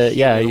get that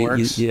the even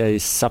works. you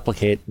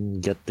supplicate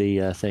and get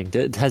the thing.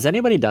 Has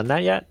anybody done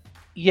that yet?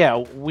 Yeah,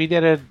 we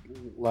did it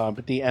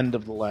at the end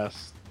of the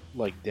last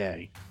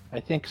day. I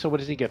think so. What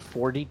does he get?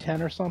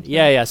 4d10 or something?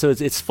 Yeah. So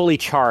it's fully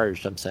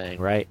charged. I'm saying,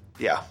 right?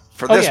 Yeah,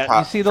 for Oh this. yeah,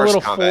 you see the first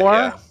little combat, 4?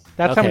 yeah.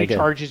 That's how Okay, many good.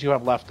 charges you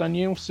have left on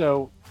you.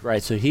 So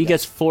Right. So he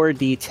gets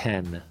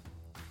 4d10.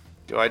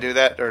 Do I do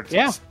that or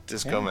Yeah.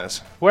 just Yeah.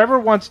 Gomez? whoever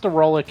wants to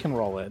roll it can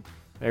roll it.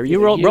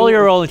 You roll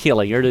your roll and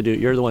healing. You're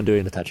the one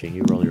doing the touching.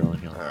 You roll your roll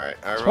and healing. All right,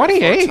 I rolled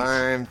 28. 4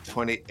 times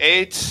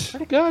 28.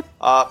 Pretty good.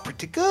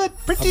 Pretty good.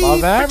 Pretty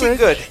Above average.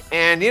 good.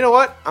 And you know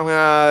what? I'm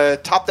gonna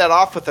top that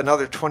off with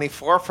another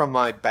 24 from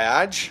my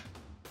badge.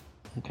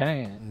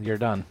 Okay, and you're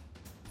done.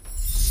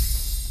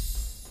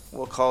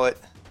 We'll call it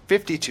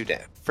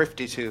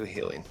 52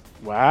 healing.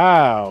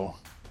 Wow.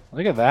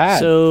 Look at that.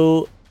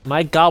 So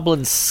my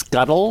goblin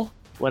scuttle.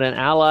 When an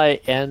ally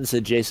ends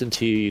adjacent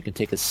to you, you can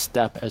take a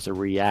step as a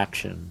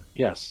reaction.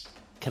 yes.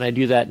 Can I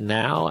do that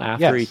now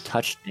after he Yes.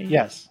 touched me?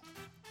 Yes.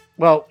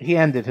 Well, he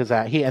ended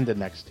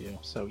next to you.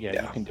 So yeah,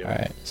 Yeah. you can do All it.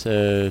 right.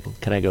 So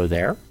can I go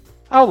there?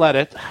 I'll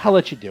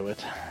let you do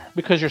it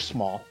because you're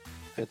small.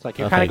 It's like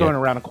you're Okay, kind of going good.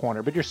 around a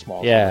corner, but you're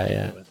small. so Yeah. you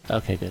Yeah. can do it.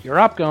 Okay. Good. You're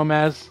up,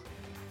 Gomez.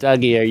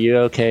 Dougie, are you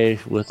okay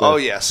with Oh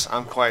yes,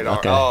 I'm quite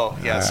Okay. Oh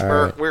yes, All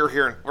right. we're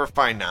here. We're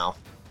fine now.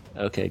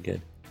 Okay,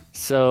 good.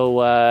 So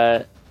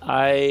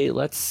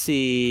let's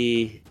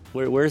see.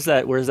 Where's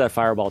that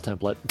fireball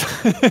template?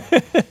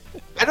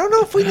 I don't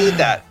know if we need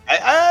that.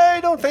 I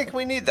don't think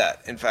we need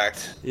that. In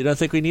fact, You don't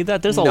think we need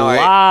that? There's a No,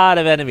 lot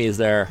of enemies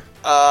there.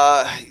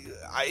 yeah,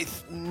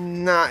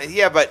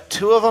 but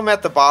two of them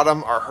at the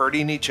bottom are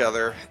hurting each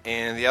other,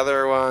 and the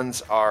other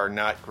ones are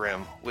not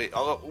grim.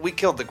 We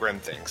killed the grim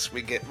things.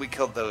 We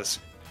killed those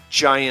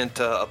giant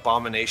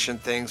abomination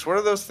things. What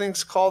are those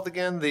things called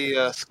again?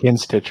 The Skin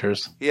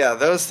stitchers. yeah,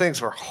 those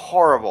things were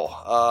horrible.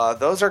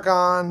 Those are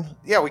gone.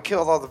 Yeah, we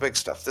killed all the big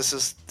stuff. This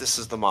is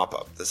the mop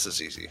up. This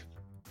is easy.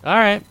 All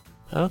right.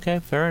 Okay,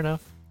 fair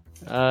enough.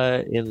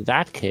 In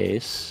that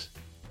case,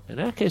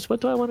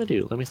 what do I want to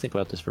do? Let me think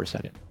about this for a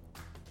second.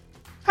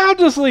 I'll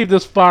just leave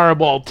this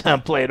fireball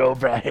template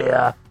over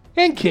here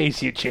in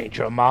case you change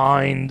your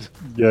mind.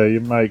 Yeah, you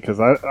might, because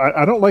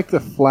I don't like the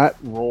flat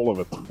roll of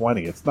a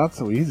 20. It's not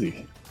so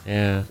easy.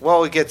 Yeah.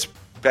 Well, it gets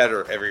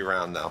better every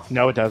round though.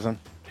 No, it doesn't.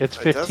 It's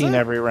It 15 doesn't?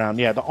 every round.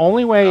 Yeah, the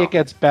only way Oh. it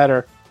gets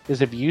better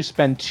is if you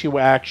spend 2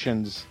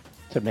 actions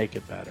to make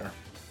it better.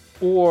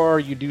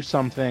 Or you do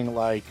something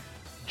like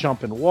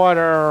jump in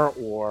water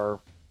or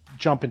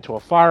jump into a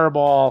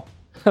fireball.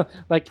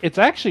 Like, it's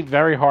actually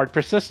very hard.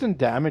 Persistent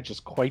damage is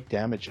quite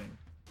damaging.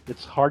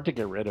 It's hard to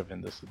get rid of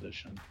in this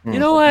edition. You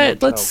know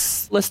what?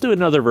 So- Let's do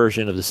another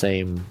version of the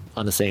same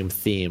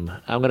theme.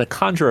 I'm gonna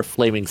conjure a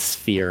flaming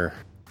sphere.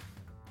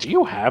 Do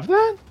you have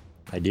that?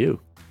 I do.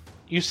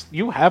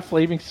 You have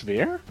Flaming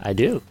Sphere? I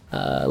do.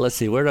 Let's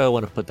see. Where do I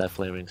want to put that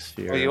flaming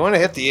sphere? Well, you want to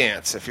hit the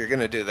ants if you're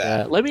going to do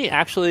that. Let me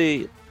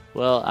actually.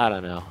 Well, I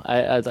don't know.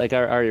 I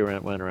already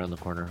went around the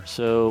corner.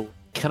 So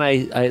can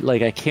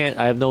I can't.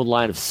 I have no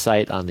line of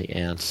sight on the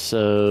ants.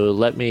 So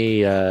let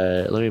me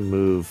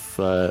move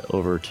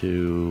over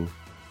to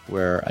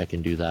where I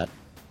can do that.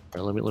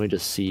 Or let me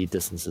just see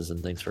distances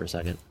and things for a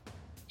second.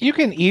 You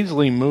can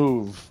easily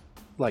move,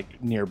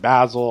 like, near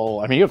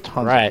Basil. I mean, you have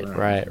tons Right, of room.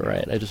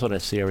 right. I just want to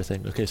see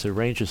everything. Okay, so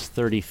range is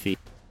 30 feet.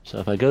 So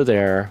if I go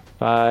there,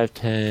 5,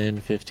 10,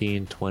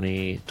 15,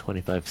 20,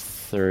 25,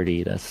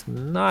 30, that's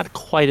not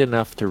quite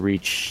enough to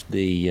reach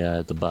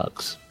the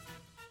bugs.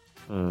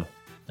 I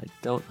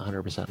don't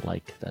 100%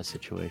 like that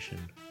situation.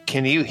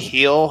 Can you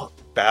heal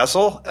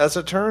Basil as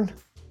a turn?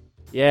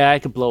 Yeah, I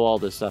could blow all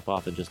this stuff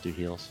off and just do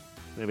heals.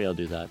 Maybe I'll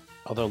do that.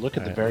 Although, look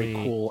at the Alright, very let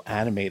me- cool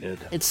animated.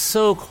 It's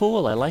so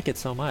cool. I like it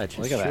so much.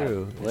 Look It's at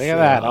true. that. It's Look at true.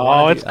 that. I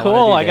wanna Oh, do- it's I wanna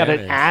cool. do I got an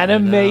damage.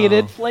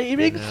 animated I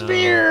Flaming know.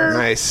 Sphere.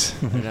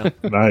 Nice. know.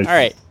 Nice. All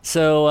right.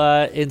 So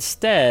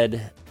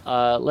instead,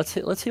 let's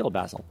heal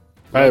Basil.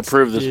 I Let's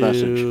approve this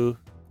message.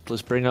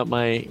 Let's bring up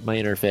my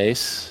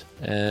interface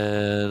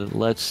and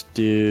let's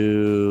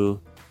do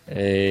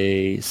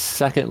a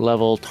 2nd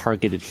level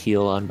targeted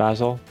heal on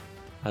Basil.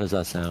 How does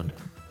that sound?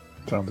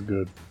 Sounds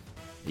good.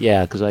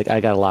 Yeah, because I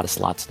got a lot of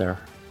slots there.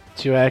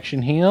 2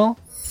 action heal.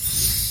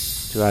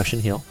 2 action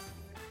heal.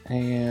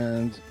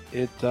 And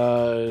it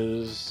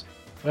does,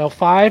 well,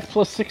 5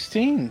 plus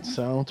 16,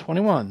 so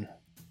 21.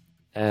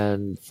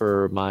 And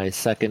for my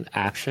 2nd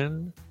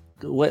action,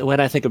 when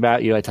I think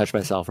about you, I touch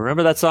myself.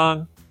 Remember that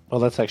song? Well,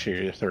 that's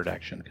actually your 3rd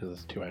action because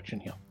it's 2 action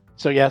heal.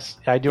 So, yes,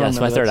 I do Yes,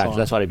 remember my that 3rd song. action.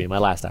 That's what I mean. My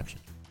last action.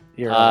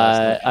 Your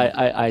last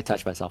action. I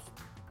touch myself.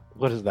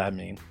 What does that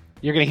mean?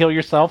 You're going to heal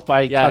yourself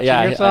by Yeah, touching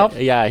yeah, yourself?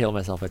 I heal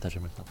myself by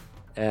touching myself.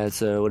 And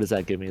so, what does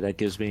that give me? That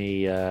gives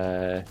me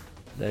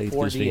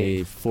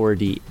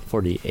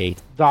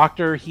 48.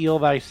 Doctor, heal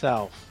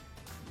thyself.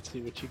 Let's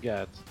see what you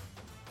get.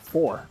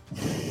 4.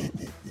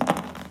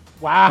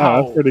 Wow.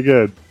 Oh, that's pretty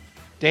good.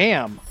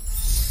 Damn.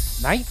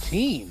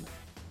 19.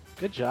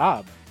 Good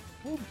job.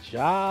 Good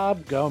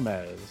job,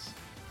 Gomez.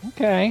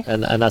 Okay.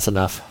 And that's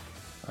enough.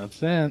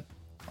 That's it.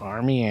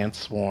 Army ant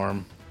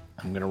swarm.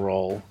 I'm going to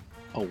roll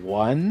a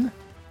 1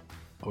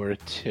 or a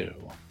 2.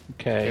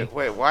 Okay.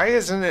 Wait, why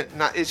isn't it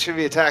not? It should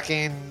be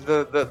attacking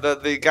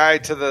the guy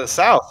to the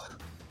south.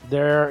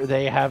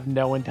 They have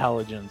no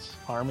intelligence.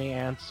 Army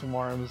ant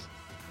swarms,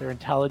 their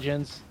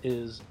intelligence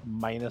is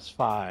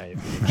 -5.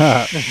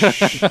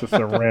 It's just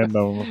a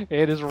random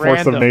It is force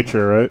random. of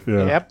nature, right?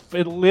 Yeah. Yep,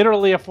 it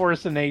literally a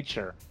force of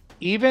nature.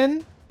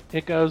 Even,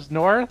 it goes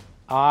north.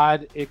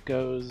 Odd, it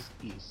goes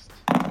east.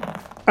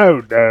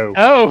 Oh no.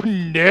 Oh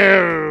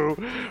no!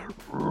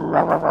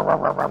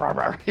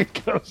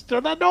 It goes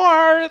to the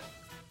north.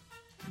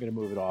 I'm gonna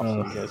move it off so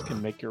you guys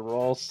can make your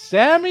roll.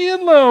 Sammy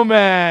and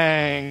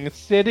Lomang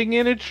sitting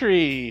in a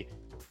tree.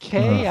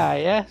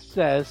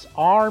 KISS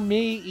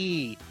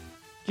Army.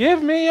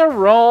 Give me a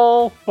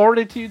roll.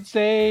 Fortitude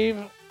save,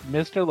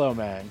 Mr.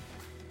 Lomang.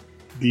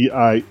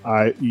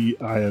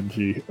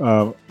 DIIEING.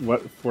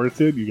 What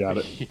fortitude? You got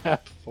it. Yeah,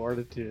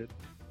 fortitude.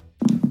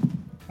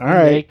 All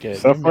right. Make it.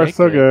 So far, Make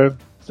so it. good.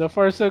 So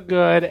far, so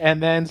good.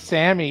 And then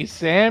Sammy.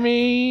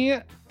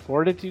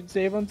 Fortitude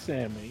save on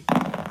Sammy.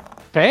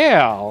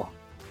 Fail.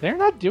 They're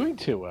not doing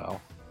too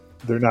well.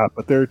 They're not,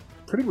 but they're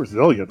pretty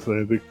resilient,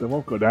 so they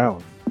won't go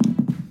down.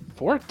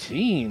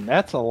 14.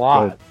 That's a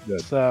lot.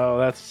 Good. So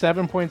that's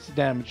 7 points of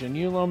damage on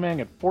you, Lomang,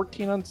 and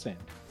 14 on Sammy.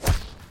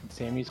 And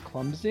Sammy's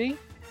clumsy.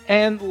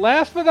 And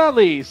last but not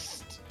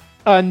least,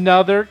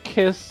 another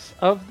kiss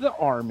of the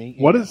army.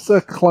 What does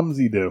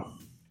Clumsy do?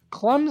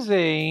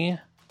 Clumsy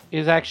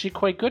is actually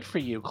quite good for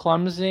you.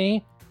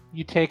 Clumsy,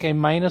 you take a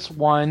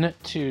 -1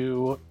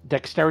 to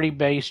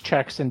dexterity-based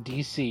checks and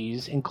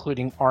DCs,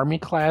 including army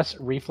class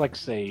reflex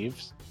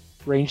saves,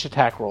 ranged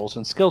attack rolls,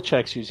 and skill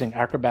checks using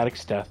acrobatics,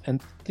 stealth,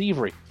 and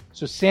thievery.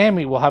 So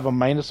Sammy will have a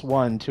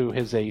 -1 to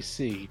his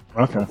AC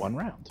for 1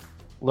 round.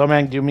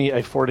 Lomang, do me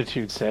a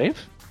fortitude save.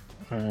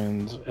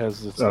 And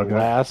as it's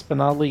last but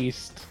not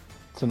least,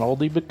 it's an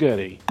oldie but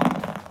goodie.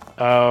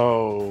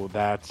 Oh,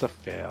 that's a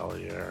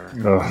failure.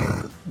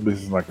 Ugh,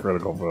 this is my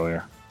critical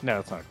failure. No,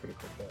 it's not a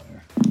critical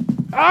failure.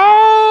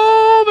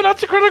 Oh, but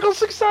that's a critical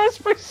success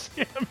by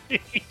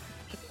Sammy.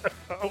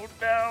 Oh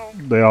no.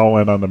 They all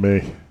went onto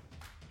me.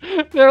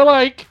 They're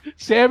like,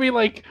 Sammy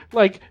like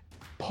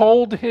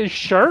pulled his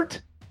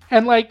shirt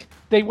and like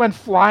they went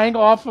flying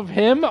off of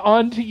him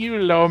onto you,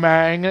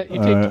 Lomang.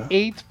 You take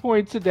 8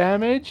 points of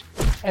damage,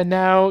 and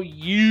now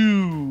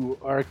you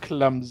are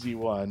clumsy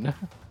one.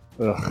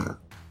 Ugh.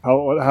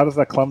 How does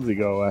that clumsy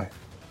go away?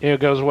 It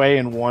goes away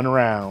in 1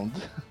 round.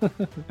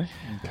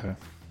 Okay.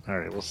 All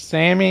right. Well,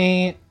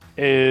 Sammy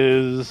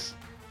is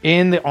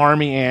in the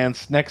army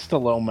ants next to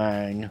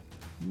Lomang.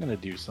 I'm gonna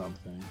do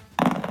something.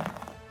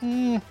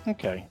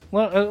 Okay.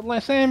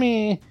 Well,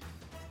 Sammy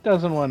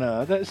doesn't want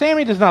to.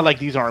 Sammy does not like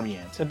these army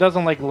ants. It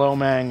doesn't like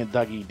Lomang and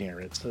Dougie near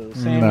it. So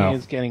Sammy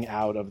is getting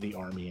out of the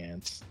army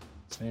ants.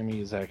 Sammy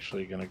is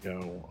actually gonna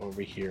go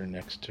over here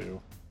next to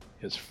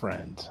his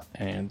friend,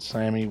 and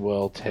Sammy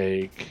will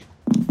take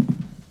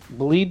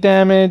bleed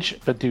damage,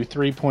 but do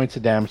 3 points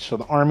of damage to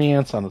the army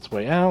ants on its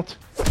way out.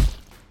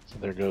 So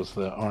there goes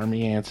the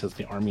army ants as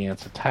the army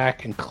ants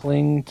attack and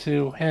cling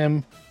to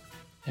him.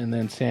 And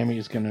then Sammy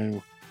is going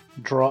to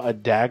draw a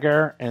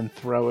dagger and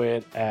throw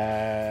it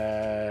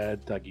at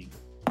Dougie.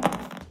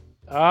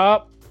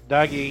 Oh,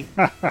 Dougie.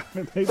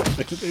 they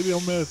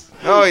don't miss.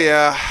 Oh,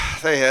 yeah.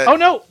 They hit. Oh,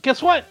 no.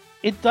 Guess what?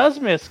 It does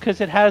miss because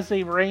it has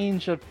a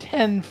range of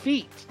 10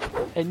 feet.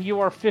 And you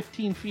are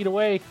 15 feet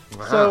away.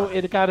 Wow. So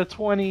it got a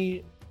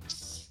 25.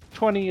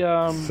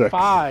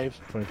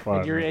 25.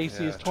 And your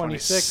AC is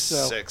 26.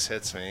 So 26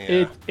 hits me.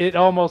 Yeah. it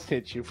almost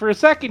hit you. For a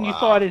second, you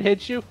thought it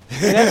hit you.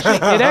 It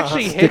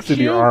actually hit Sticks you.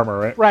 in your armor,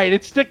 right? Right.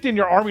 It sticked in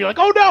your armor. You're like,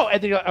 oh no!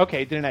 And then you're like,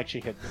 okay, it didn't actually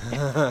hit me.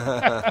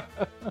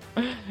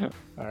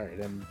 All right,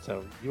 and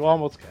so you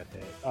almost got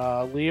hit.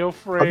 Leo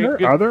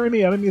Frigg. Are there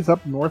any enemies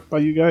up north by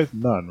you guys?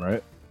 None,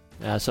 right?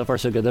 Yeah, so far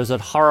so good. There's a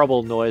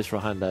horrible noise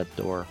behind that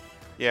door.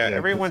 Yeah,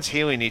 everyone's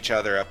healing each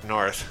other up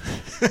north.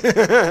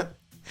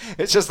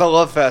 It's just a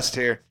love fest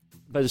here.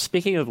 But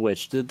speaking of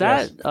which, did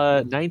that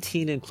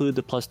 19 include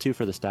the +2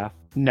 for the staff?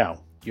 No,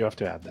 you have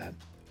to add that.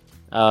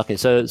 Okay,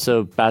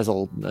 so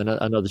Basil,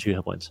 another 2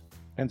 hit points.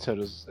 And so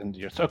does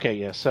yours. Okay,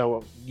 yeah.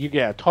 So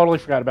totally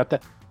forgot about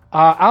that.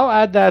 I'll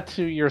add that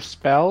to your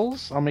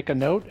spells. I'll make a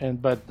note,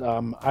 but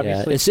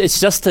obviously it's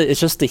just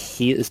to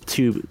heal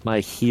to my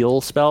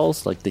heal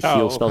spells, like the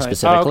heal spell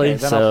specifically. Okay,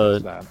 then so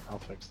I'll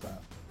fix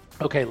that.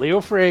 Okay,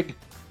 Leo Frigg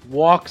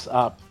walks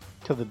up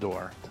to the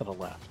door to the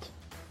left.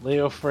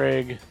 Leo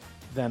Frigg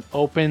then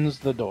opens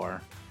the door,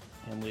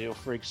 and Leo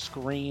Frigg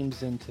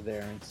screams into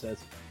there and says,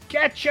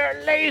 "Get your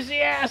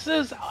lazy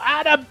asses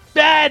out of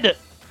bed!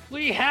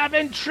 We have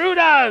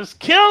intruders!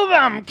 Kill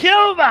them!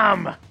 Kill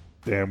them!"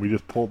 Damn, we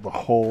just pulled the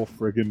whole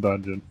friggin'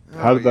 dungeon.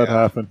 How did that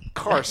happen? Of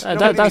course.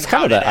 that's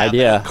kind of the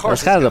idea.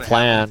 That's kind of the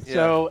plan. Yeah.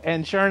 So,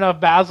 and sure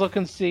enough, Basil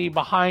can see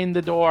behind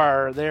the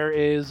door there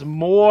is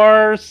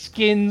more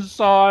skin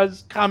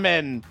saws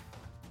coming.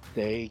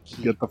 They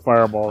keep Get the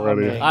fireball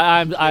ready. I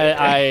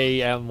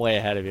am way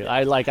ahead of you.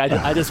 I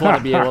just want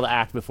to be able to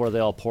act before they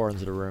all pour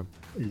into the room.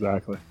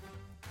 Exactly.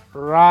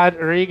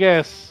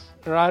 Rodriguez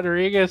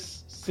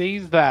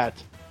sees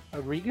that.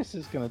 Rodriguez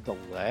is gonna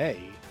delay,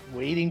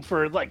 waiting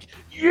for So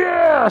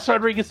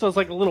Rodriguez does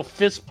like a little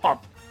fist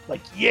pump,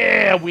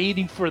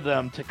 waiting for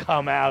them to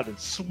come out and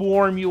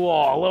swarm you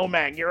all.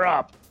 Lomang, you're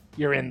up.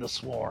 You're in the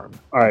swarm.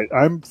 All right,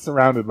 I'm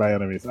surrounded by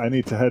enemies. I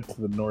need to head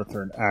to the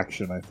northern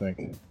action, I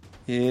think.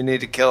 You need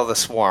to kill the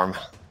swarm.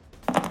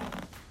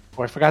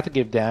 Oh, I forgot to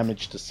give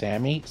damage to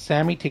Sammy.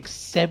 Sammy takes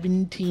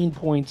 17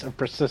 points of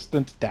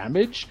persistent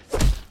damage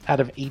out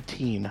of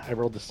 18. I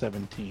rolled a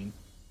 17.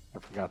 I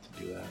forgot to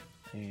do that.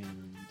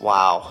 And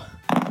Wow.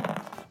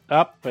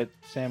 but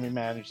Sammy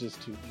manages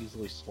to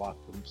easily swat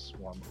the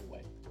swarm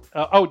away.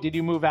 Did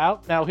you move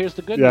out? Now here's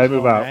the good news. Yeah, I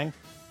move out. Lomang.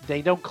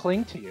 They don't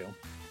cling to you.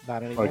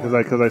 Not anymore.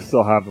 Because I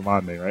still have them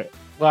on me, right?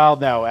 Well,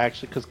 no,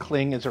 actually, because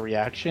cling is a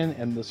reaction,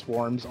 and the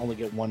swarms only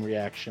get 1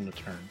 reaction a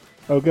turn.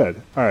 Oh,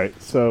 good. All right.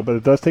 So, but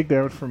it does take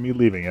damage from me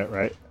leaving it,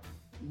 right?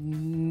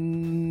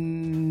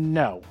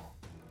 No.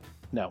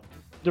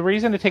 The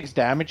reason it takes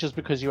damage is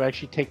because you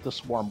actually take the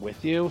swarm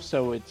with you,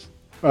 so it's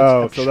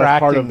so that's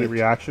part of the it.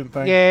 reaction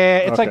thing? Yeah,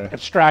 it's Okay. like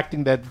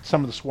abstracting that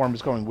some of the swarm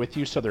is going with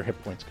you, so their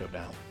hit points go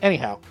down.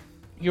 Anyhow,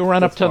 you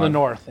run up to the fine.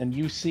 north, and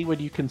you see what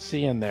you can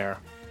see in there.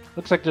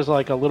 Looks like there's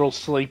like a little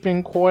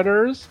sleeping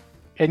quarters.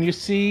 And you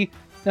see,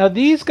 now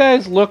these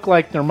guys look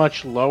like they're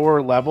much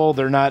lower level.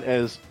 They're not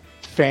as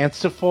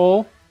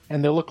fanciful.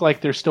 And they look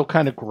like they're still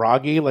kind of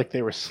groggy, like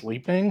they were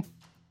sleeping.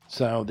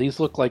 So these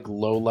look like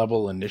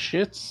low-level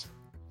initiates.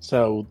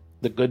 So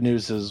the good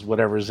news is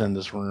whatever's in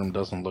this room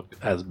doesn't look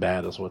as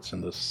bad as what's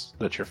in this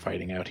that you're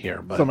fighting out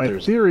here. But so my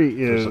theory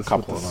there's is a with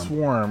couple the of them.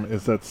 swarm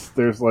is that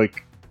there's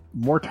like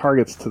more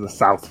targets to the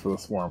south for the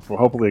swarm. So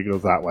hopefully it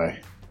goes that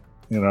way.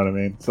 You know what I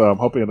mean? So I'm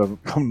hoping it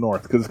doesn't come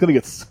north because it's going to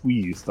get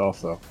squeezed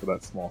also for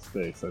that small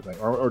space, I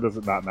think. Or does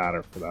it not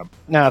matter for them?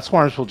 Nah,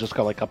 swarms will just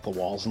go like up the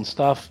walls and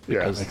stuff.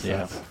 Because, makes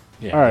sense.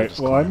 Yeah, All they right, just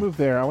well, I climb. moved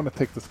there. I want to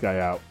take this guy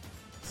out.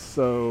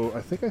 So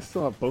I think I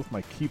still have both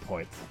my key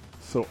points.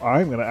 So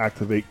I'm going to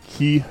activate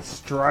Key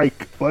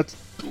Strike. Let's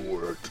do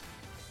it.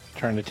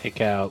 Trying to take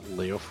out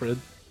Leofrid.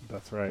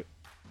 That's right.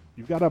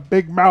 You've got a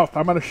big mouth.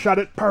 I'm going to shut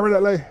it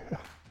permanently.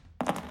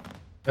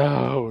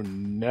 Oh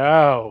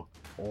no!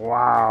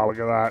 Wow, look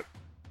at that.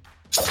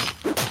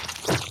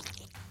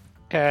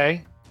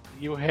 Okay,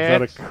 you Is hit.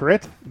 that a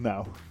crit?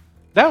 No.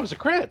 That was a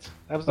crit.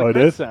 That was a Oh, it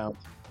crit is? sound.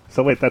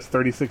 So wait, that's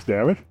 36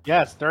 damage?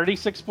 Yes,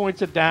 36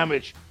 points of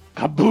damage.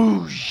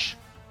 Kaboosh!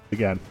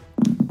 Again.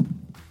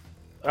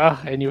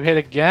 And you hit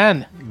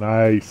again.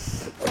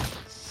 Nice.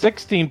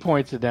 16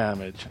 points of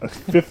damage. That's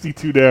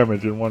 52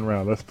 damage in one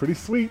round. That's pretty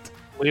sweet.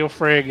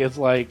 Leofrig is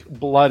like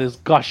blood is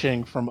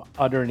gushing from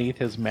underneath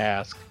his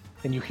mask,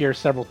 and you hear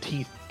several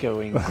teeth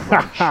going.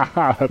 crunch.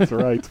 That's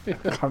right.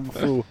 Kung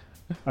Fu.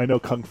 I know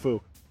Kung Fu.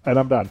 And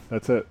I'm done.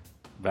 That's it.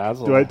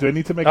 Basil. Do I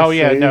need to make a Oh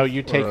yeah, save no, you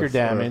or take a- your or-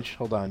 damage.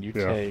 Hold on, you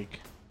Yeah. take.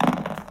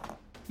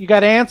 You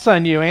got ants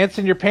on you. Ants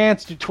in your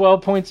pants do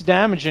 12 points of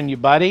damage on you,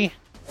 buddy.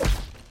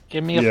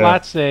 Give me a Yeah.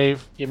 flat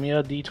save. Give me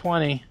a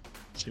d20.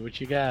 See what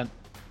you got.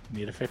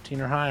 Need a 15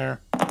 or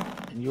higher.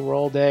 And you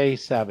rolled a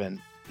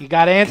 7. You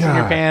got ants in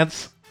your God.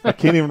 pants. I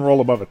can't even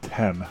roll above a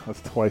 10.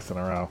 That's twice in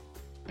a row.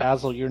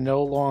 Basil, you're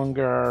no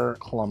longer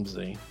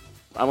clumsy.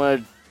 I'm going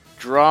to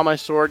draw my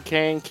sword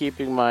cane,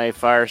 keeping my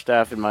fire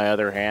staff in my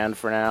other hand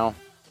for now.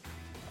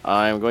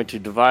 I'm going to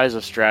devise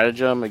a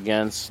stratagem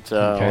against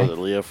Okay. what was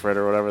it, Leofrid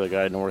or whatever, the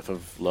guy north of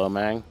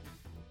Lomang.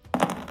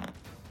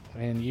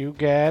 And you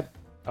get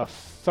a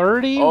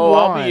 31. Oh,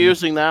 I'll be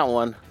using that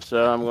one,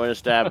 so I'm going to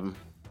stab him.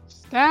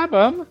 Stab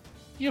him?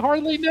 You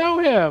hardly know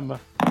him.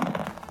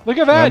 Look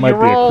at That that. might You be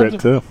a crit rolled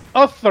too.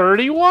 a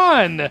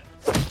 31.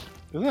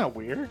 Isn't that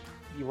weird?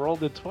 You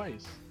rolled it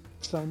twice.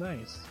 So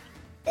nice.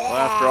 Well,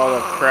 after all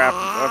the crap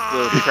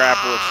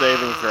with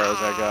saving throws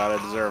I got,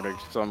 I deserved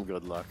some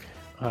good luck.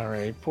 All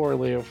right, poor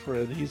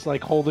Leofrid. He's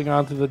like holding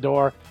onto the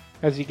door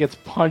as he gets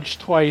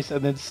punched twice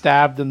and then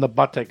stabbed in the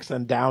buttocks,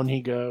 and down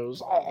he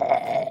goes.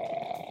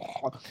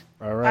 All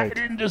I right.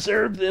 didn't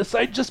deserve this.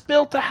 I just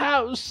built a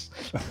house.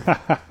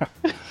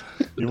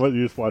 You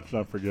just watched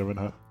Unforgiven,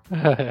 huh?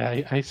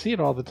 I see it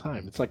all the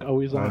time. It's like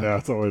always I on. know,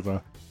 it's always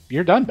on.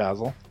 You're done,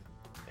 Basil.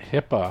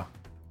 Hippa.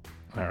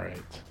 All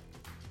right.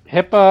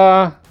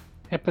 Hippa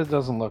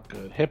doesn't look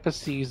good. Hippa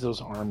sees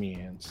those army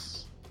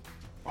ants.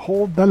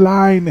 Hold the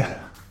line.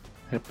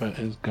 Hippa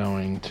is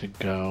going to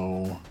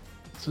go...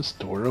 Is this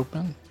door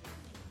open?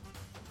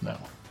 No.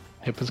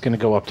 Hippa's going to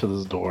go up to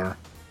this door,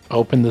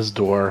 open this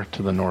door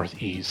to the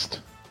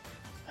northeast,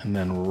 and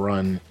then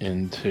run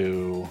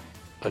into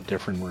a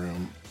different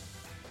room.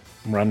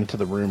 Run into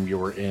the room you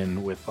were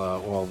in with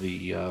all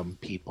the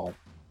people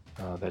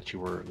that you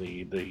were...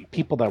 The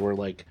people that were,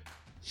 like,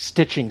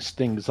 stitching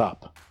things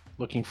up,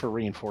 looking for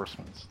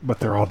reinforcements. But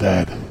they're all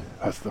dead.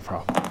 That's the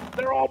problem.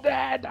 They're all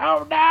dead!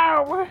 Oh,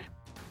 no!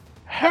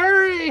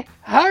 Hurry!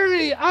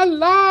 Hurry!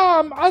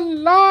 Alarm!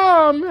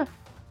 Alarm!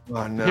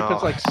 Oh no.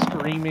 Hippa's like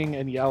screaming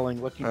and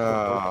yelling, looking for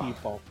Oh. more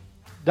people.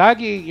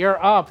 Dougie,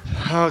 you're up.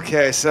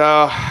 Okay,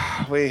 so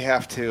we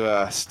have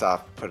to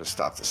put a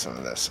stop to some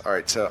of this. All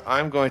right, so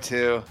I'm going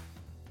to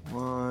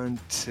 1,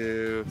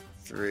 2,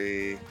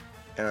 3,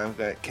 and I'm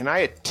going. Can I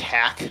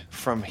attack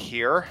from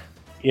here?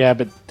 Yeah,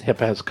 but Hippa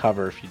has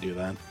cover if you do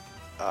that.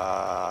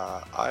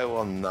 I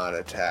will not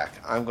attack.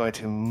 I'm going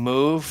to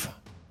move,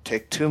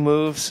 take 2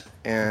 moves,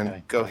 and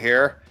Okay. go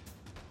here,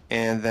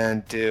 and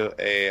then do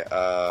a.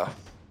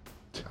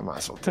 I might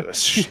as well do a.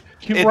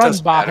 It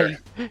doesn't matter.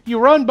 You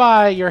run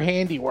by your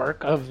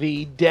handiwork of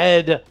the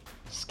dead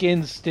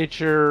skin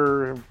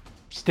stitchers.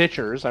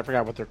 I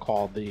forgot what they're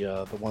called.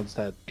 The ones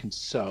that can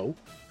sew.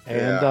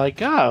 And Yeah.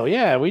 like, oh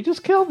yeah, we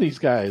just killed these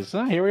guys.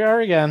 Oh, here we are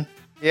again.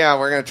 Yeah,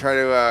 we're gonna try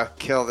to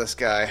kill this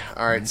guy.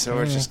 All right, so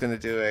we're just gonna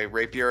do a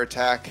rapier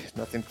attack.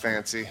 Nothing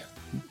fancy.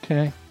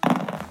 Okay.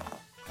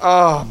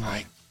 Oh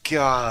my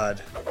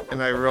god!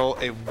 And I roll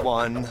a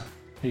 1.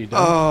 You done?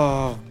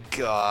 Oh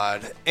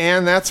god!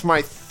 And that's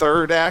my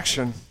 3rd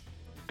action.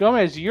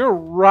 Gomez, you're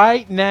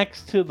right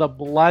next to the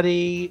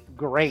bloody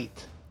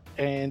grate,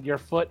 and your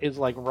foot is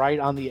like right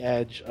on the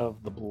edge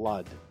of the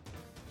blood.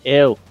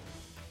 Ew.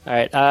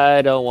 Alright,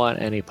 I don't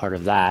want any part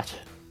of that.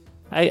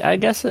 I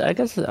guess I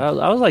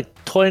was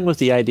like toying with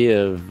the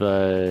idea of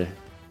a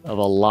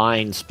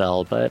line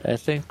spell, but I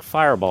think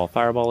fireball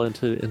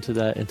into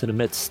the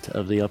midst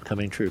of the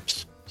upcoming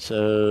troops.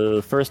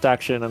 So first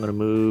action, I'm going to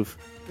move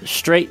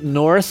straight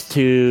north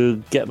to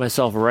get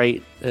myself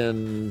right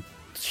in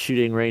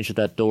shooting range of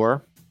that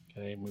door.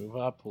 Okay, move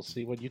up. We'll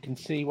see what you can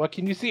see. What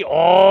can you see?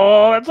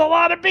 Oh, that's a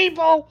lot of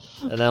people.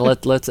 And then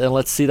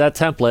let's see that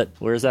template.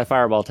 Where's that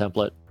fireball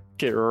template?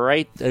 Get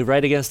right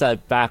against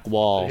that back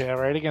wall. Yeah,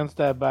 right against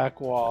that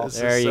back wall. This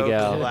There is you so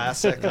go.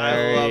 Classic. There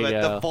I love you it.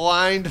 go. The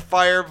blind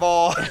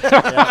fireball.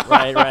 Yeah,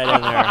 right in there.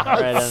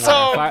 Right in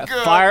So there.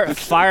 good.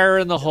 Fire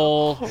in the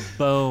hole.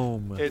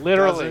 Boom. It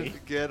Literally.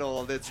 doesn't get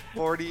old. It's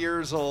 40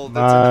 years old. It's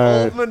Nice.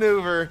 an old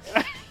maneuver.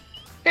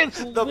 It's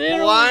The literally-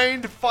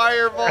 blind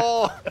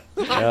fireball.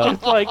 Yep.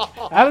 It's like,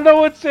 I don't know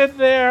what's in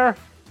there.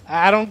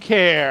 I don't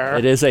care.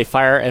 It is a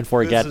fire and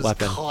forget This is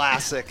weapon.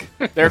 classic.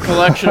 Their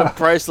collection of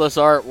priceless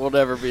art will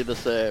never be the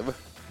same. All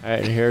right,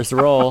 and here's the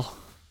roll.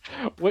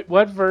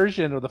 What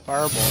version of the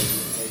fireball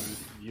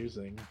are you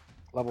using?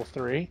 Level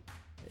 3?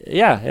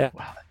 Yeah.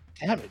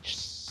 Damage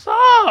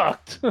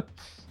sucked. That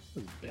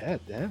was bad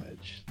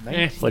damage.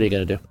 What are you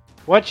gonna do?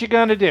 What you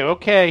gonna do?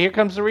 Okay, here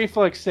comes the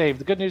reflex save.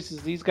 The good news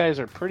is these guys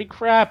are pretty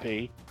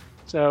crappy.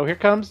 So here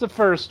comes the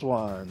first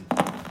one.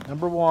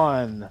 Number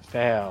 1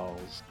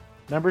 fails.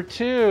 Number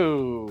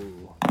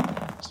 2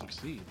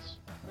 succeeds.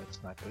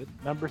 That's not good.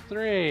 Number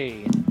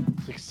 3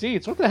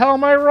 succeeds. What the hell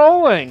am I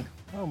rolling?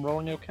 Oh, I'm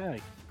rolling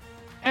okay.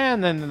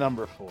 And then the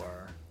number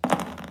 4.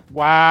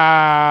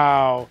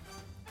 Wow.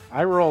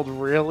 I rolled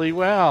really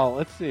well.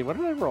 Let's see. What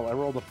did I roll? I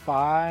rolled a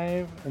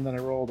 5, and then I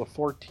rolled a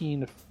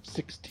 14, a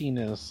 16,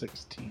 and a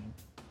 16.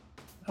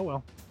 Oh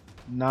well.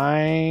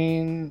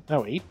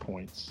 8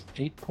 points.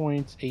 8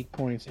 points, 8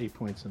 points, 8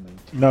 points, and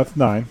 19. No, it's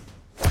 9.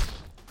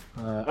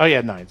 Oh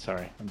yeah, 9.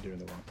 Sorry, I'm doing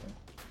the wrong thing.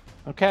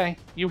 Okay,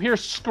 you hear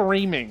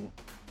screaming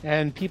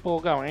and people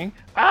going,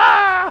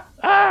 "Ah!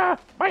 Ah!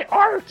 My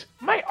art!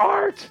 My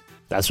art!"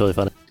 That's really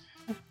funny.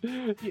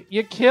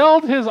 You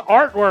killed his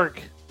artwork,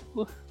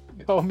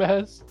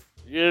 Gomez.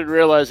 You didn't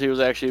realize he was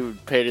actually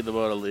painting the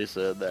Mona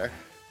Lisa in there.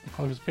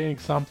 I was painting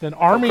something. Of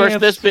Army course,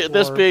 ants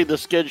this for- being the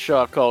Skin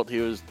Shaw cult, he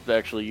was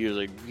actually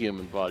using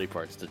human body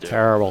parts to do it.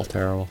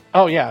 Terrible.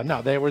 Oh yeah,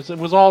 no, it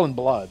was all in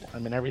blood. I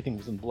mean, everything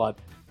was in blood.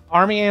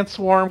 Army ant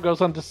swarm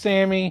goes on to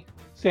Sammy.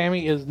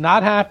 Sammy is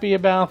not happy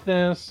about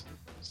this.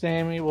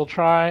 Sammy will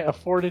try a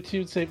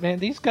fortitude save. Man,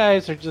 these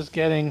guys are just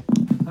getting.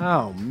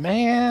 Oh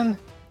man,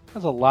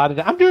 that's a lot of.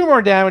 I'm doing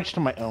more damage to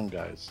my own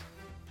guys.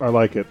 I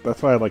like it.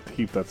 That's why I like to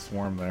keep that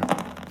swarm there.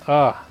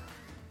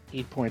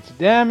 8 points of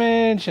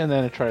damage, and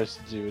then it tries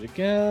to do it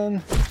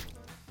again.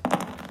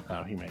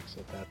 Oh, he makes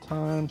it that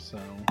time. So,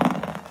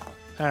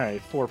 all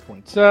right, 4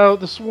 points. So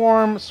the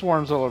swarms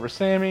all over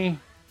Sammy.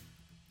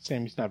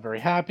 Sammy's not very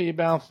happy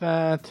about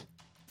that.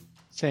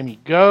 Sammy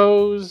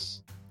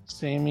goes.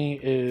 Sammy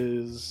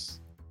is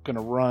going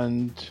to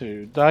run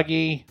to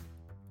Dougie.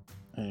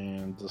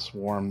 And the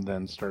swarm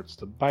then starts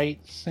to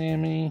bite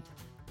Sammy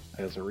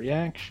as a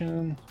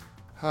reaction.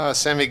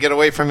 Sammy, get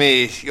away from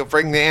me. You'll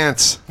bring the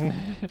ants.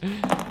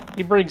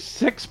 He brings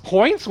 6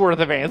 points worth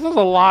of ants. That's a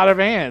lot of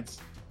ants.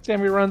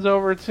 Sammy runs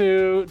over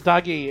to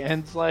Dougie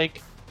and it's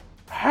like,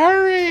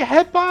 "Hurry,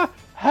 Hippa!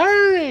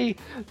 Hurry!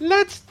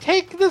 Let's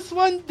take this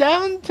one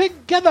down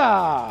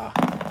together!"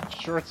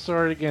 Short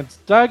sword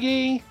against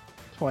Dougie.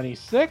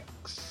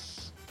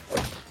 26.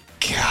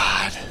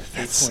 God, that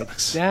Points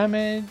sucks.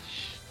 damage.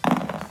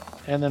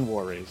 And then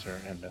War Razor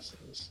and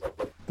misses.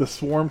 The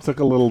swarm took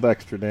a little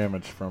extra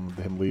damage from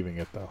him leaving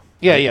it, though.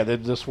 Yeah,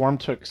 the swarm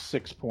took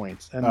 6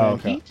 points. And then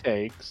okay. he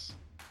takes,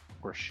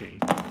 or she,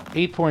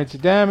 8 points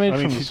of damage I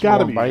mean, from the she's got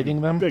to swarm be biting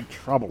in them. big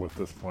trouble at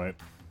this point.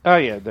 Oh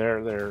yeah, they're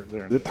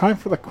Is it time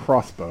for the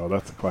crossbow?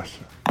 That's the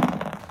question.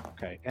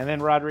 okay. And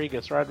then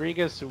Rodriguez,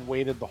 who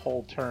waited the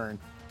whole turn,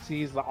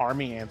 sees the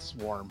army ant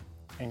swarm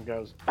and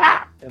goes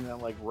ah, and then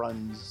like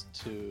runs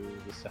to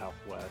the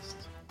southwest,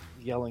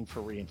 yelling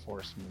for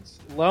reinforcements.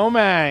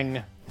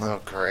 Lomang,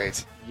 Oh,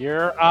 great.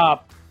 you're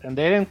up. And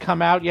they didn't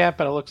come out yet,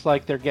 but it looks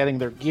like they're getting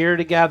their gear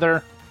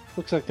together.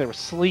 Looks like they were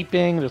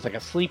sleeping. There's like a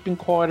sleeping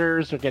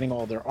quarters. They're getting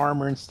all their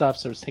armor and stuff,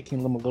 so it's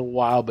taking them a little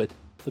while, but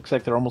looks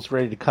like they're almost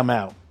ready to come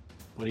out.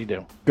 What do you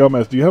do?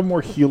 Gomez, do you have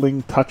more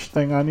healing touch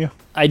thing on you?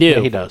 I do. Yeah,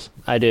 he does.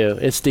 I do.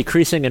 It's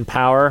decreasing in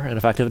power and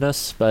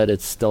effectiveness, but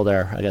it's still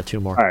there. I got 2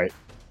 more. All right.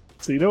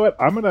 So you know what?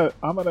 I'm gonna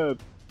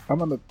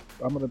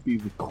be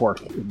the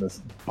cork in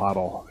this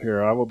bottle.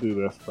 Here, I will do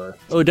this first.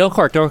 Oh, don't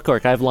cork.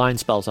 I have line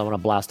spells. I want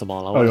to blast them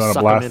all. I want you to wanna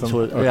suck blast them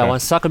into them? I Okay.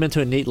 want to suck them into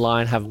a neat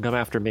line, have them come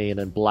after me, and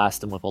then blast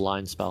them with a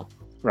line spell.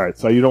 Right.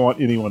 So you don't want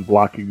anyone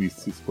blocking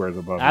these 2 squares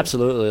above. you.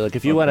 Absolutely. Like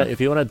if you Okay.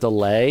 want to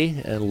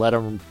delay and let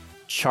them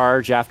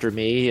charge after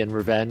me in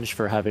revenge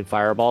for having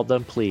fireballed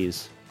them,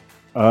 please.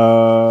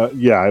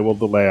 Yeah, I will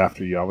delay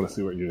after you. I want to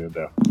see what you're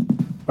gonna do.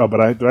 Oh,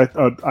 but do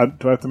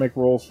I have to make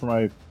rolls for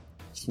my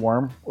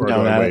swarm, or No,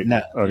 do I not- wait?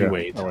 no, Okay. you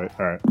wait. Oh, wait.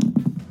 All right.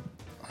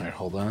 All right,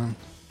 hold on.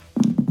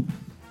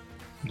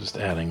 I'm just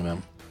adding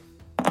them.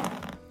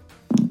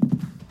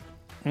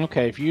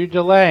 Okay, if you're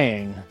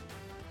delaying,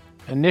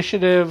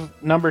 initiative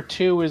number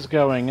 2 is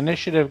going.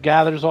 Initiative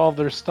gathers all of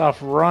their stuff,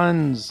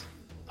 runs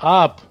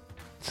up,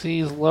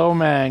 sees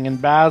Lomang and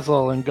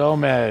Basil and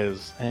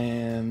Gomez,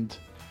 and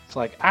It's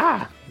like,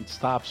 it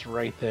stops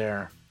right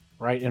there,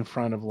 right in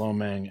front of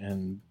Lomang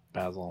and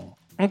Basil.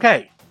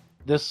 Okay,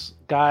 this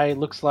guy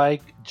looks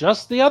like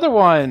just the other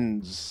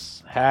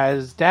ones.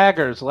 Has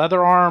daggers,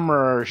 leather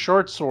armor,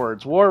 short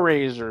swords, war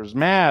razors,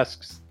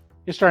 masks.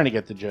 You're starting to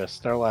get the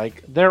gist.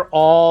 They're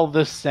all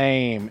the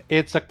same.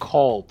 It's a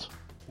cult.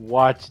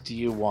 What do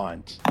you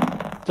want?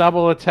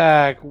 Double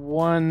attack,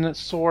 one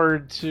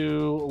sword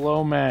to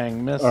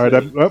Lomang. Misses. All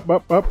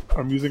right,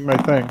 I'm using my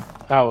thing.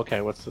 Oh, okay.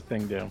 What's the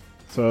thing do?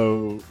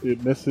 So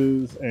it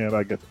misses, and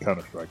I get the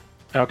counter strike.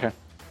 Okay.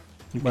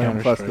 My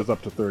own plus goes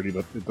up to 30,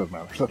 but it doesn't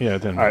matter. So, yeah,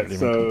 it didn't all matter. right,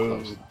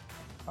 so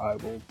I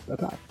will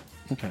attack.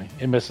 Okay,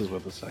 it misses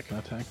with the second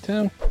attack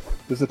too.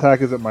 This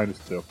attack is at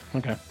 -2.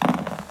 Okay.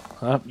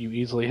 You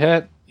easily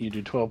hit. You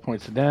do 12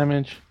 points of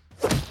damage.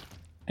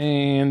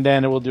 And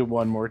then it will do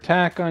one more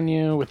attack on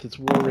you with its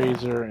War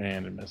Razor,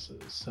 and it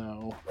misses.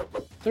 So,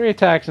 3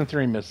 attacks and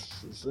 3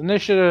 misses.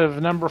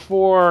 Initiative number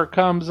 4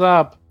 comes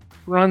up,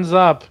 runs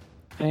up,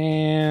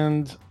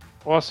 and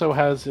also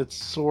has its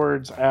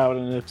swords out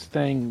and its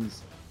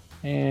things.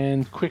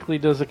 And quickly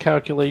does a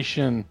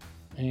calculation.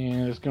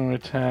 And is going to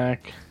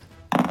attack...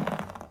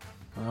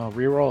 Oh,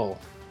 reroll.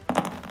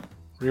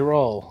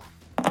 Reroll.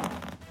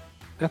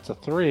 That's a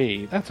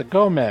 3. That's a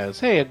Gomez.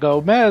 Hey, a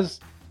Gomez.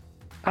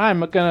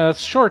 I'm gonna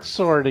short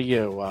sword to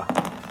you.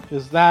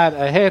 Is that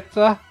a hit?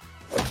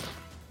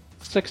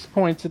 6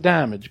 points of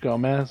damage,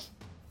 Gomez.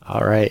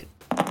 All right.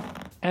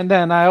 And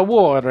then I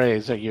war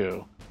razor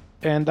you.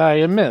 And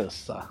I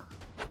miss.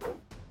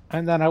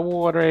 And then I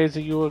war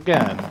razor you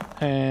again.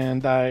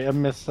 And I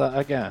miss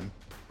again.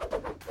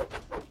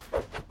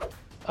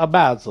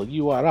 Basil,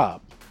 you are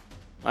up.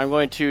 I'm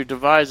going to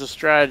devise a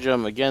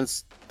stratagem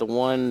against the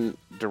one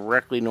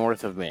directly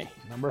north of me.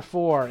 Number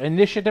 4.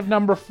 Initiative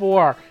number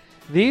 4.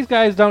 These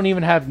guys don't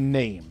even have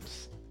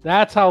names.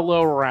 That's how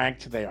low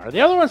ranked they are. The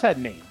other ones had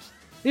names.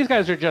 These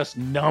guys are just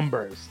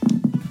numbers.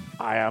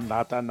 I am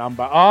not the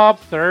number.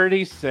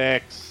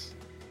 36.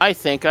 I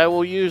think I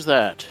will use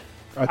that.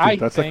 I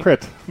think that's a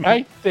crit.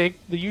 I think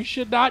that you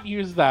should not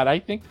use that. I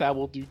think that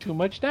will do too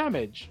much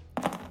damage.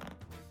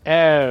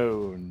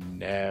 Oh,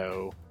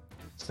 no.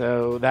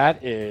 So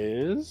that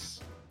is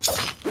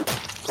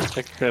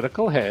a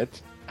critical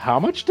hit. How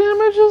much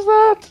damage is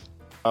that?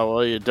 Oh,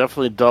 well, you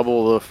definitely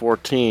double the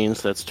 14s.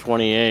 So that's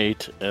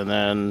 28, and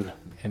then...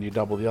 And you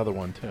double the other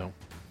one, too.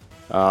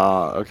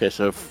 Okay,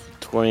 so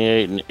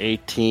 28 and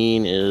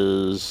 18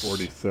 is...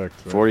 46. Right?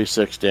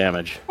 46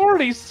 damage.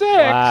 46?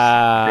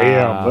 Wow.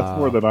 Damn, that's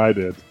more than I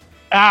did.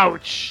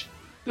 Ouch!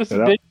 This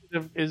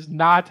initiative is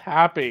not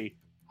happy.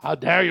 How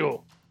dare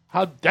you?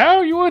 How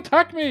dare you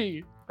attack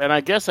me? And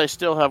I guess I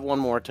still have one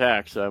more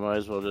attack, so I might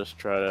as well just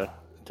try to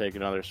take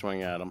another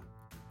swing at him.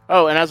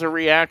 Oh, and as a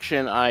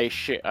reaction, I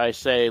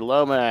say,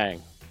 Lomang,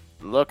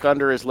 look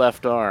under his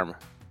left arm.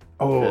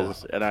 Oh.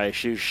 And I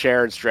choose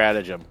shared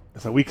stratagem.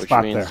 It's a weak which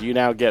spot means there. you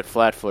now get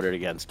flat-footed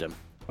against him.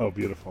 Oh,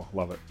 beautiful.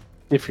 Love it.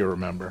 If you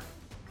remember.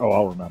 Oh,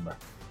 I'll remember.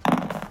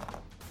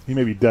 He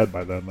may be dead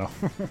by then, though.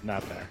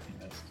 Not there. He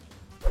missed.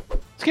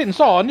 Skid and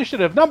Saw,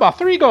 initiative number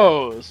 3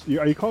 goes.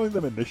 Are you calling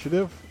them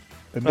initiative?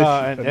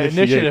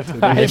 Initiative.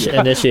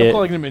 Initiate. I'm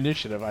calling them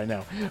initiative, I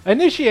know.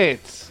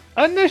 Initiates.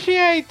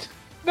 Initiate.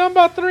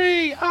 Number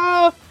 3.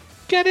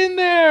 Get in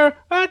there.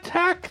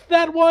 Attack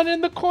that one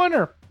in the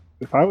corner.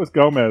 If I was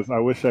Gomez, I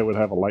wish I would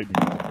have a lightning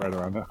bolt right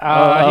around there.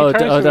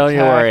 Don't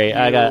you worry.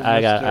 I got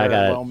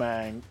it.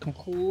 Lomang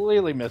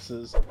completely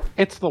misses.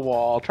 Hits the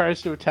wall.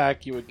 Tries to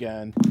attack you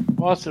again.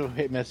 Also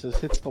misses.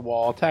 Hits the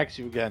wall. Attacks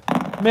you again.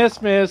 Miss.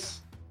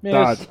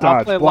 Dodge,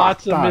 I'll play block,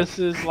 lots of dodge.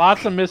 misses,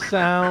 lots of miss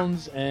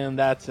sounds, and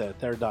that's it.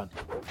 They're done.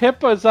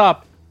 Pippa's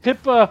up.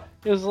 Pippa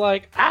is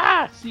like,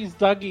 sees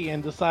Dougie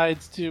and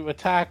decides to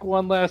attack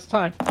one last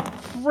time.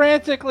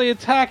 Frantically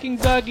attacking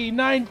Dougie,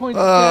 9 points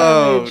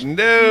of damage.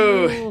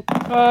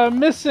 No!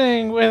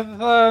 Missing with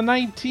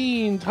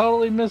 19,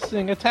 totally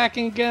missing.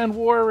 Attacking again,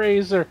 War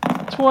Razor,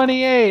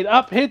 28,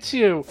 up, hits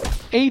you,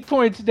 8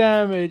 points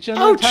damage, and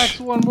then attacks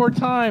one more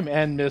time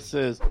and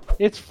misses.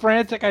 It's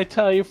frantic, I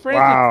tell you,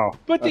 frantic. Wow.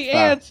 But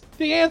That's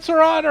the ants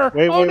are on her.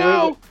 Wait, Oh wait,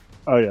 no! wait.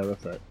 Oh, yeah,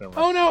 that's right. Never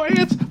mind. Oh no,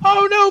 ants!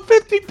 Oh no,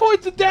 15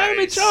 points of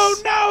damage! Nice. Oh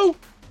no!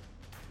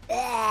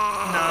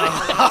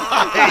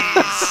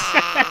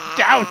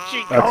 Down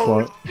she goes!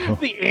 Excellent.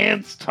 The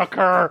ants took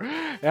her,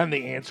 and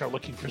the ants are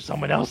looking for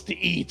someone else to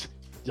eat.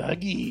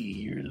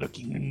 Dougie, you're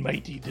looking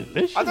mighty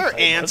delicious. Are there I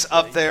ants must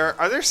up say. there?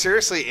 Are there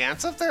seriously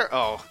ants up there?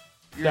 Oh.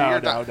 No.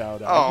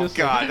 Oh, Just-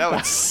 God, that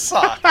would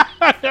suck.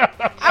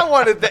 I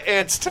wanted the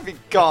ants to be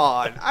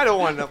gone. I don't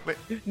want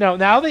to... No,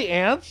 now the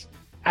ants,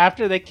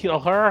 after they kill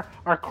her,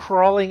 are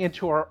crawling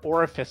into our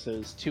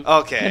orifices to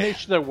Okay.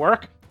 finish their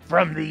work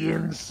from the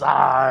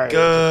inside.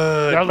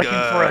 Good, They're looking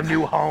good. for a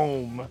new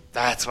home.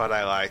 That's what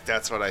I like.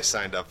 That's what I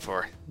signed up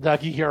for.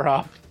 Dougie, you're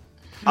up.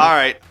 All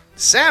right.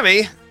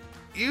 Sammy,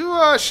 you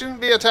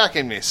shouldn't be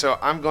attacking me, so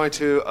I'm going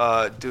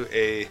to do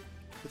a...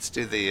 Let's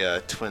do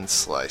the twin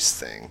slice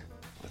thing.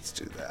 Let's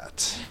do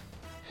that.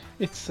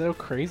 It's so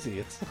crazy.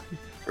 It's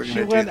We're She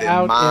gonna went do the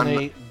out in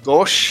a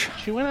Mangosh.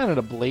 she went out in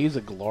a blaze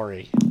of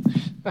glory.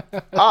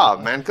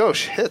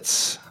 Mangosh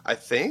hits, I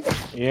think.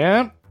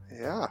 Yep,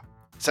 Yeah.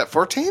 Is that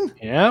 14?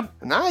 yep.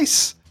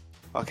 Nice.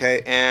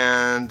 Okay,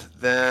 and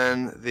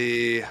then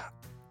the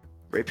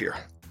rapier.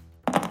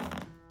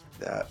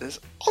 That is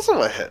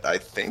also a hit, I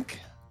think.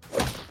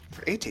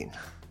 For 18.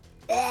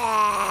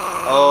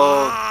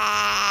 Oh,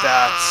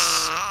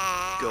 that's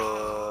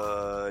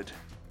good.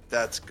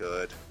 That's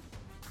good.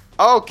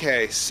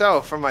 Okay,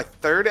 so for my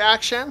third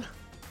action.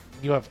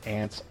 You have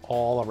ants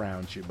all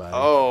around you, buddy.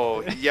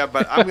 Oh, yeah,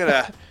 but I'm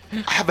gonna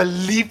I have a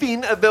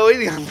leaping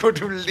ability. I'm going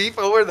to leap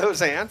over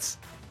those ants.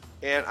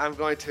 And I'm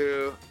going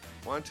to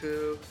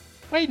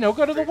Wait, no,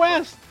 go to the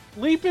west.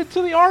 Leap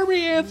into the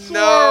army ants.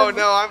 No,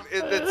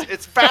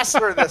 it's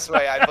faster this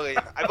way, I believe.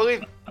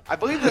 I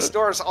believe this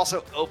door is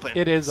also open.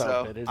 It is so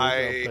open. It is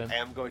I open.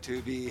 am going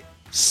to be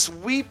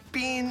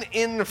sweeping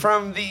in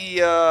from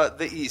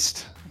the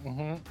east.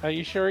 Are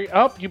you sure?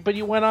 But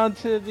you went on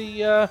to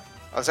the.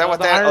 Oh, is that what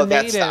the that? Iron Oh,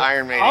 that's the Maiden.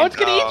 Iron Maiden. Oh, it's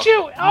gonna eat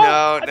you!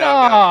 Oh,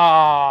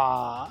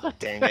 No.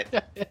 Dang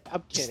it.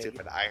 I'm kidding.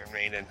 Stupid Iron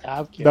Maiden.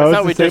 I'm kidding. No, I it's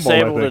thought we disabled, I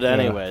disabled it think,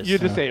 yeah. anyways. You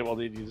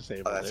disabled it. You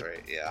disabled Oh, that's it. right,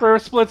 yeah. For a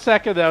split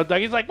second, though,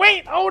 Dougie's like,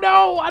 "Wait! Oh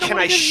no! I don't Can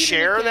wanna I give you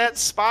share anything." that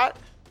spot?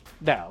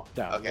 No.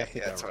 You Okay, have to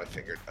yeah, go that's what I right.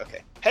 figured.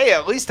 Okay. Hey,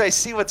 at least I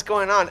see what's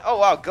going on. Oh,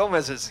 wow,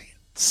 Gomez is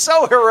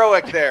so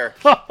heroic there.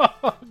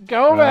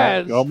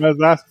 Gomez.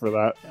 Gomez asked for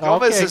that.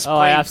 Gomez Okay. is Oh,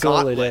 I playing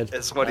absolutely Gauntlet did.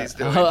 is what he's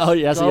doing. Oh,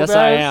 yes, Gomez, yes,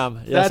 I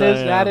am.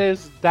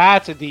 Yes,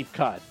 that's a deep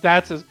cut.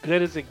 That's as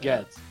good as it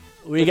gets.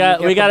 We You got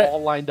get them it.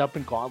 all lined up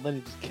in Gauntlet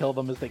and just kill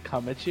them as they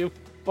come at you.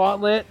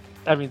 Gauntlet.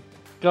 I mean,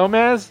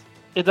 Gomez.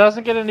 It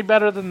doesn't get any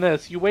better than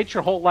this. You wait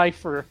your whole life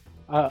for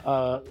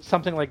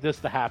something like this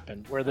to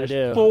happen, where there's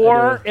do, I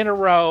four do. in a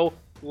row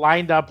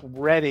lined up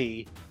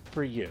ready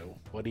for you.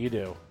 What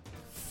do?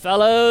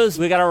 Fellows,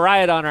 we got a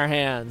riot on our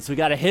hands. We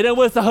got to hit him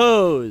with the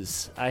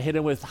hose. I hit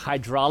him with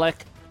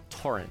hydraulic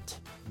torrent.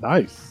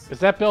 Nice. Is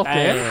that built in?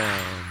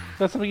 Bam.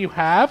 That's something you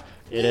have?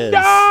 It is.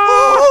 No!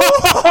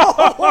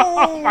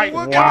 Oh my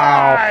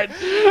god!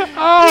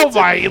 Oh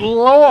my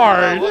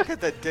Wow, lord! look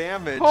at the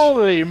damage.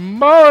 Holy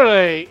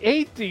moly!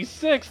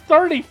 86,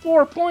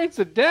 34 points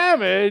of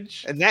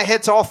damage! And that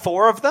hits all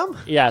four of them?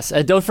 Yes,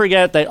 and don't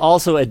forget they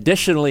also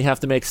additionally have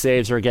to make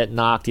saves or get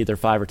knocked either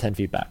 5 or 10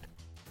 feet back.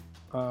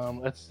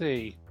 Let's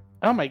see.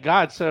 Oh my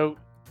god, so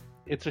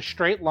it's a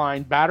straight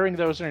line, battering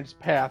those in its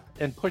path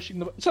and pushing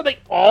them. So they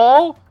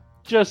all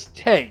just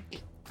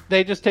take.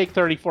 They just take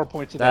 34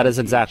 points of damage. That is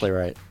exactly each.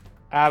 right.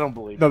 I don't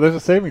believe No, it. there's a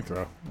saving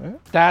throw. Yeah.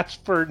 That's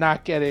for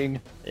not getting.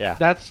 Yeah.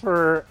 That's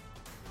for.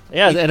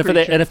 Yeah, each and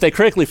creature. if they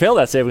critically fail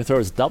that saving throw,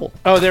 it's double.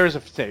 Oh, there is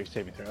a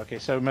saving throw. Okay,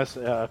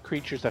 so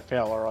creatures that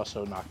fail are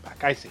also knocked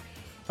back. I see.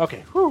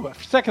 Okay, whew, for a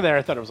second there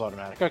I thought it was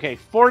automatic. Okay,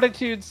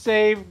 fortitude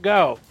save,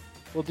 go.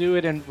 We'll do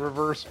it in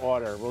reverse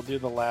order. We'll do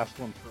the last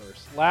one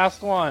first.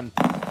 Last one.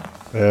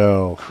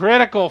 Ew.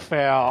 Critical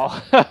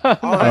fail. Oh,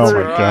 that's my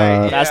right.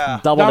 God. Yeah.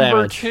 That's double Number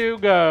damage. 2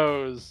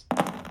 goes.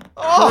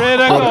 Oh,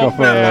 Critical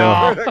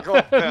fail.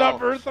 critical fail.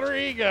 Number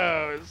 3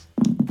 goes.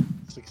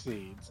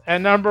 Succeeds.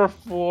 And number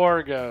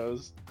 4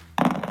 goes.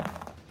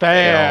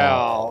 Fail.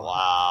 Oh,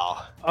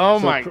 wow. Oh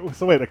So, my.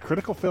 so wait, a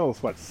critical fail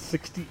is what,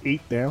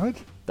 68 damage?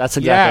 That's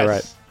exactly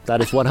Yes. right. That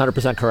is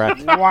 100%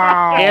 correct.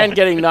 Wow. And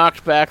getting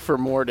knocked back for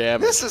more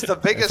damage. This is the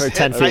biggest For hit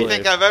 10 I feet.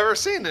 think I've ever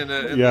seen in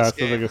Yeah, this it's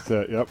the game. biggest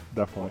hit. Yep,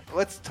 definitely.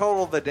 Let's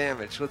total the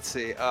damage. Let's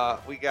see.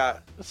 We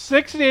got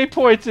 68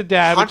 points of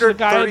damage. The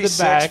guy in the 136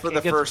 back for the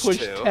gets first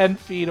pushed 2. 10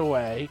 feet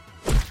away.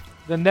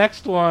 The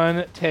next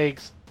one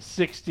takes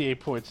 68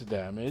 points of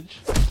damage,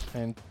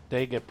 and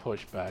they get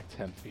pushed back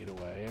 10 feet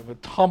away. And we're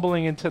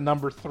tumbling into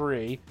number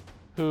 3,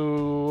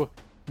 who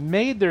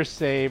made their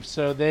save,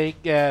 so they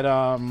get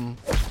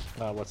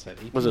what's that?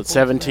 18 Was it points of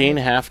 17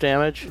 damage? half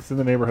damage? It's in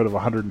the neighborhood of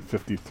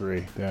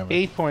 153 damage.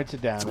 8 points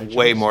of damage.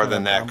 way I'm just more gonna-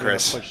 than that, I'm gonna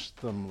Chris. Push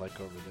them like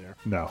over there.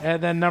 No.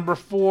 And then number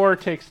 4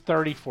 takes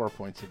 34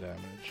 points of damage.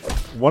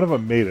 One of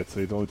them made it, so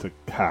he only took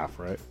half,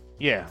 right?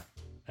 Yeah,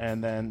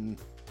 and then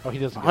he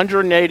doesn't. Get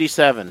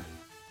 187.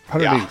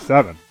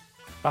 187.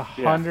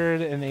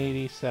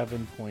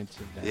 187 points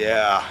of damage.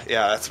 Yeah,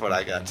 that's what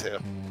I got too.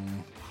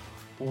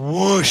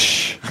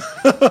 Whoosh!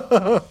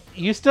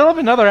 You still have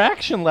another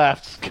action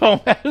left,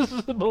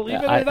 Gomez.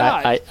 Believe it or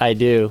not. I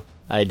do.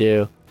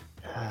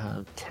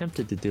 I'm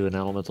tempted to do an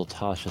elemental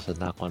toss just to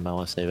knock one, but I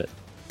want to save it.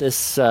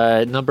 This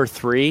number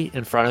 3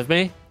 in front of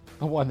me.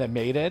 The one that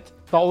made it.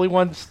 The only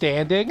one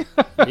standing.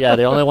 Yeah,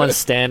 the only one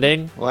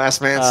standing. Last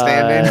man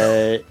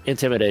standing.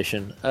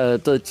 Intimidation.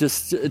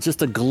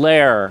 Just a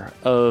glare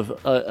of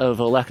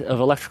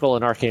electrical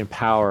and arcane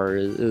power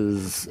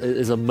is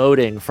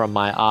emoting from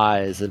my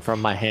eyes and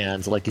from my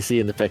hands, like you see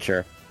in the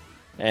picture,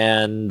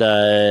 and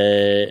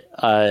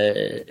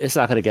it's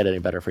not going to get any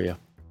better for you.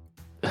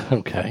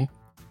 Okay.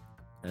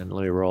 And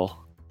let me roll.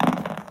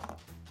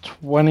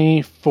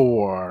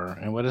 24.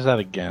 And what is that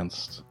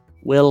against?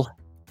 Will.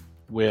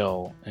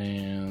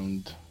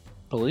 And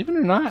believe it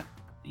or not,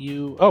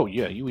 you... Oh,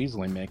 yeah, you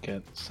easily make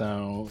it.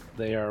 So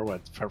they are,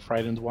 what, for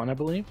Frightened 1, I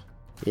believe?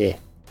 Yeah.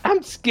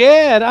 I'm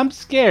scared. I'm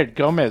scared.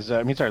 Gomez,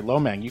 sorry,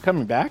 Lomang, you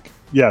coming back?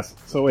 Yes.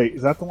 So wait,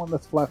 is that the one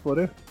that's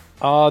flat-footed?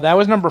 That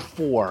was number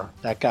 4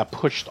 that got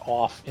pushed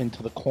off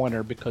into the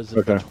corner because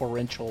of the Okay.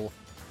 torrential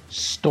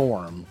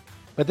storm.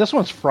 But this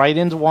one's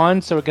frightened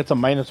 1, so it gets a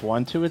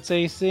 -1 to its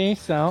AC.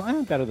 So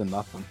better than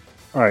nothing.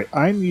 All right,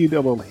 I need a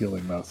little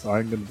healing though, so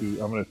I'm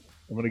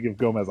gonna give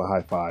Gomez a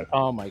high 5.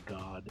 Oh my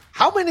god!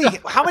 How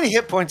many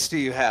hit points do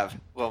you have,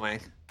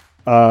 Lomang?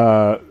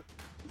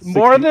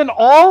 More than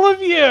all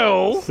of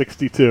you.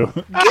 62.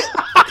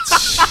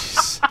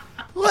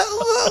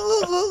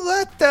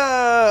 Let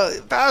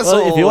Basil.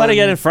 Well, if you want to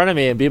get in front of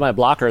me and be my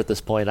blocker at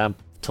this point, I'm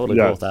totally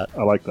cool Yes, with that.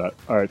 I like that.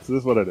 All right, so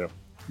this is what I do.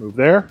 Move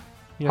there.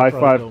 Yeah, high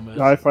probably five, Gomez.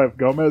 high five,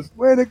 Gomez.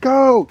 Way to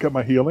go! Get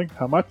my healing.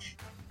 How much?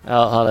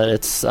 Hold on,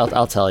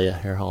 I'll tell you.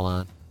 Here, hold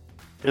on.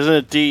 Isn't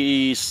it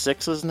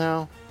DE6s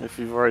now? If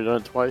you've already done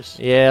it twice.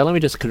 Yeah, let me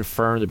just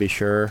confirm to be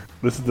sure.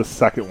 This is the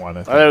second one.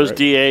 I I thought it was right?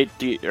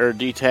 D8, or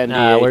D10,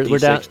 Nah, D8, we're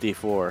down- D6,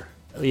 D4.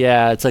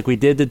 Yeah, it's like we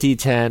did the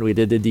D10, we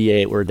did the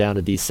D8, we're down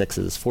to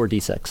D6s,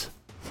 4D6.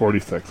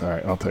 46. All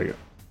right, I'll take it.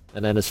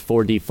 And then it's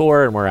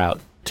 4D4, and we're out.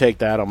 Take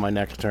that on my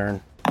next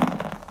turn.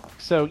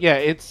 So yeah,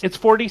 it's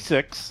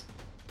 46,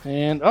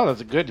 and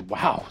that's a good.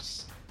 Wow,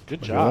 good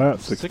Look job. at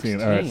that.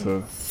 16. All right,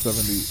 so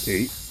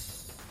 78.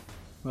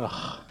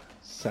 Ugh,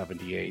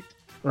 78.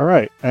 All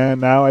right, and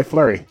now I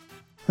flurry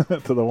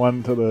to the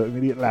one to the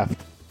immediate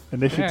left.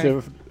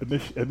 Initiative.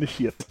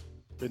 Initiate.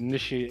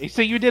 Initiate.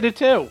 So you did it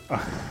too.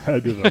 I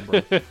do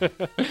remember.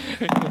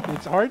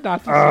 It's hard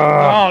not to.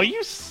 Oh,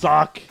 you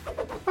suck.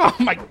 Oh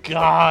my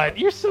god,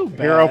 you're so bad.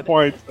 Hero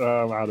point.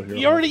 I'm out of here.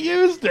 You already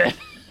used it.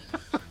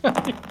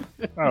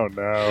 Oh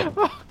no,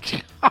 Oh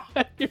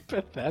god, you're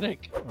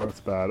pathetic.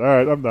 that's bad. All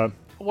right, I'm done.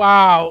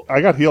 Wow.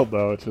 I got healed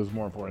though, which is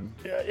more important.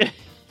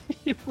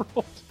 You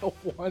rolled a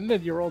 1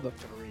 and you rolled a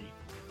 3.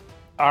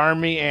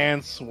 Army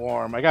and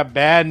Swarm. I got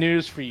bad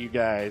news for you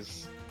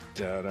guys.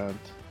 Dun dun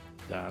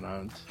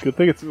dun Good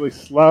thing it's really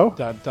slow.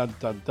 dun dun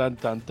dun dun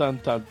dun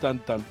dun dun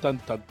dun dun dun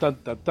dun dun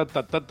dun dun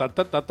dun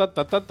dun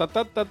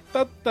dun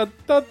dun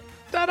dun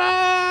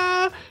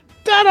ta-da!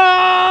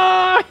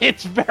 Ta-da!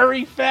 It's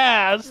very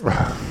fast.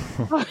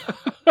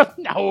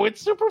 No,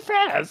 it's super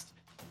fast.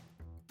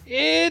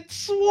 It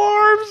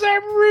swarms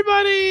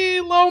everybody!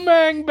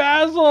 Lomang,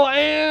 Basil,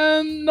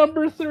 and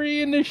number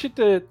 3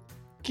 initiative.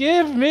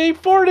 Give me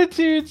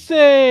fortitude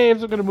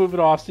saves! I'm going to move it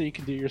off so you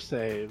can do your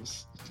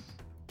saves.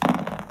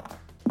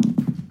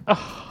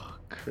 Oh,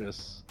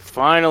 Chris.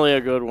 Finally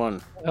a good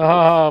one.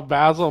 Oh,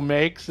 Basil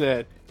makes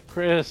it.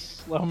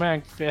 Chris,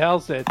 Lomang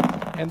fails it.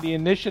 And the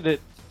initiative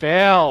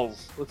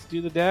fails. Let's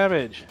do the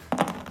damage.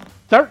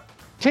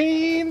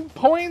 13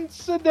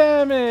 points of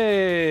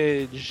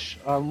damage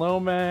on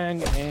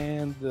Lomang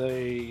and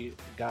the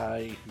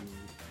guy who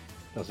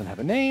doesn't have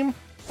a name.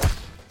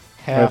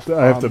 I have to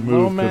on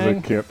move because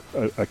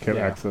Lomang. I can't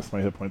Yeah. access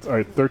my hit points. All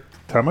right,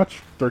 how much?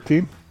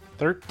 13.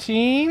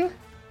 13.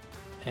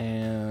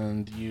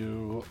 And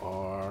you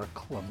are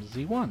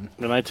clumsy 1.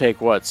 And I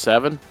take what,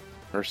 7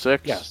 or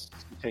 6? Yes,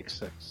 you take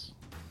 6.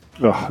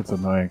 Oh, that's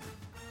annoying.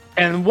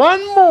 And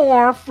 1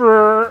 more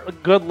for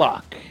good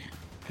luck.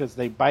 Because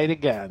they bite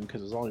again, because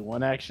there's only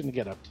 1 action to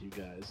get up to you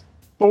guys.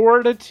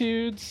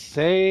 Fortitude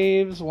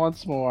saves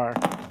once more.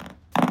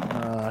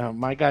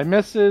 My guy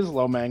misses,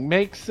 Lomang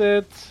makes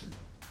it.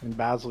 And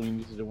Basil, you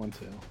need to do 1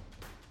 too.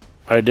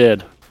 I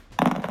did.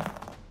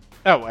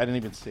 Oh, I didn't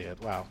even see it.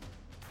 Wow.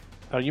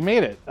 Oh, you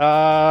made it.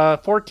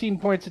 14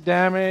 points of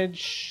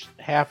damage.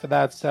 Half of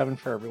that, 7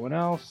 for everyone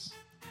else.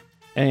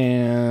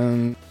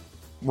 And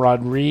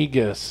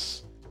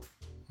Rodriguez.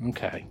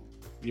 Okay.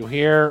 You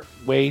hear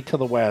way to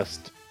the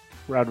west.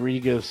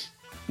 Rodriguez.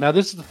 Now,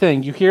 this is the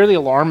thing. You hear the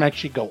alarm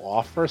actually go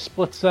off for a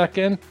split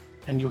second.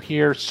 And you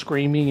hear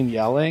screaming and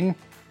yelling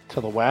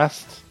to the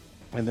west.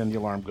 And then the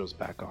alarm goes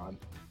back on.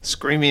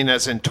 Screaming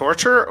as in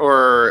torture,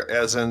 or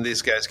as in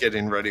these guys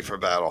getting ready for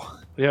battle?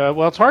 Yeah,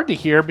 well, it's hard to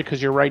hear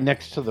because you're right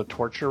next to the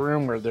torture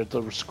room where the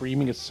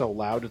screaming is so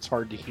loud it's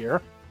hard to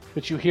hear.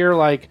 But you hear,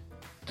 like,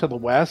 to the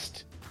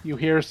west, you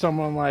hear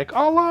someone like,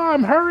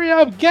 alarm, hurry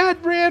up,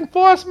 get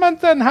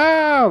reinforcements and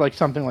how, like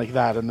something like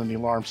that, and then the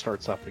alarm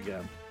starts up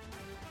again.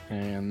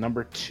 And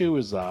number 2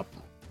 is up.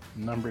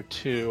 Number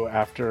 2,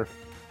 after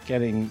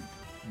getting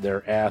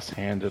their ass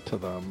handed to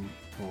them,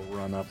 will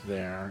run up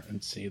there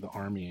and see the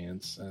army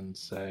ants and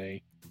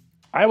say,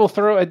 I will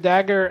throw a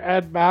dagger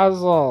at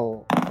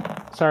Basil.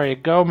 Sorry,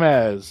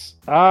 Gomez.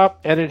 Up,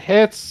 and it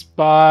hits,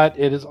 but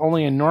it is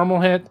only a normal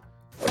hit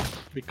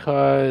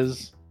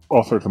because...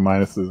 All sorts of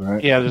minuses,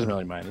 right? Yeah, there's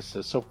really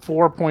minuses. So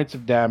 4 points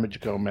of damage,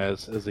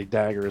 Gomez, as a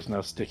dagger is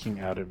now sticking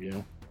out of you.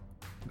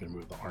 I'm going to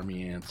move the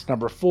army ants.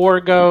 Number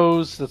 4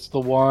 goes. That's the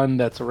one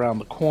that's around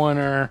the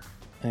corner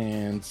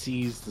and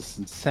sees this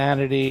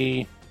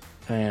insanity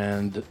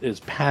and is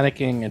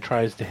panicking and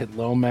tries to hit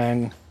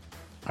Lomang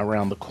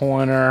around the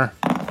corner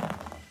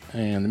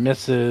and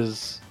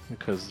misses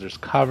because there's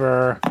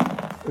cover.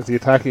 Is he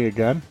attacking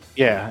again?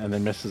 Yeah, and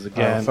then misses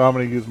again. So I'm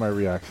going to use my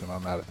reaction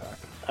on that attack.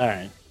 All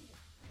right.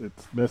 It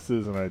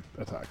misses and I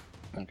attack.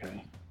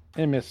 Okay.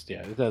 It missed,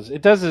 yeah. It does.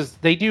 It does this.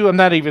 They do. I'm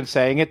not even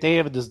saying it. They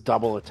have this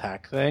double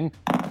attack thing.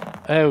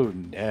 Oh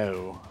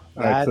no!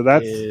 All right,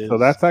 so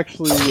that's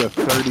actually a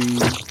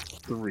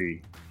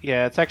 33.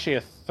 Yeah, it's actually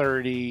a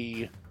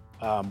 31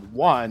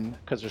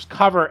 because there's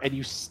cover, and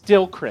you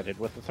still critted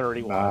with the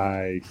 31.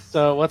 Nice.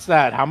 So what's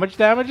that? How much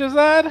damage is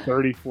that?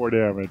 34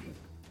 damage.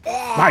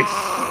 Nice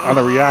on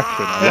a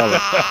reaction. I love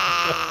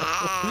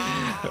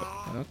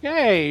it.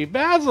 Okay,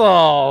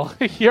 Basil,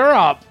 you're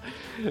up.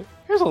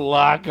 There's a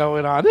lot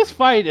going on. This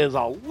fight is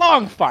a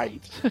long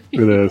fight.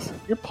 It is.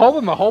 You're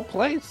pulling the whole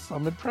place.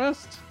 I'm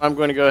impressed. I'm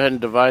going to go ahead and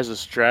devise a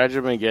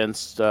stratagem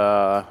against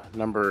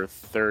number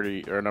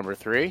 30 or number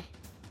 3.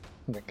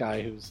 The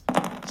guy who's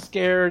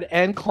scared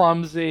and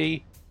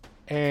clumsy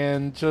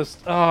and just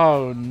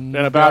and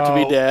about to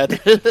be dead.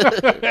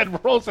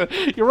 And rolls it.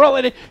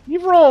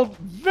 You've rolled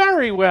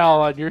very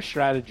well on your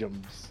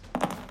stratagems.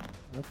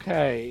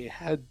 Okay,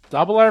 had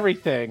double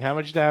everything. How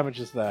much damage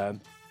is that?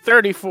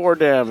 34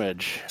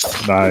 damage.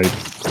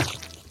 Nice.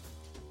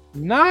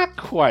 Not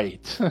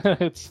quite.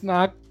 It's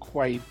not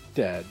quite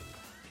dead.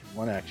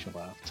 One action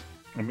left.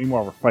 And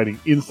meanwhile, we're fighting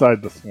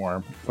inside the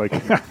swarm. It's like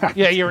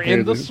Yeah, you're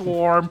in the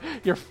swarm.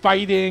 You're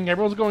fighting.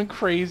 Everyone's going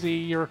crazy.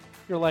 You're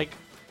like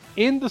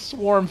in the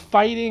swarm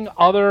fighting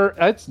other.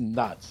 It's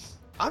nuts.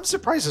 I'm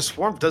surprised the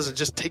swarm doesn't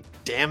just take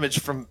damage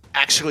from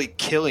actually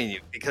killing you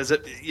because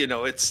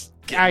it's.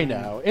 I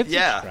know. It's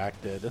Yeah.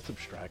 abstracted. It's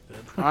abstracted.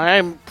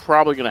 I'm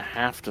probably going to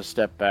have to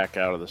step back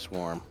out of the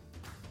swarm,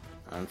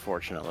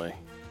 unfortunately.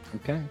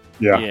 Okay.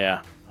 yeah,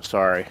 Yeah,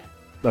 sorry.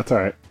 that's all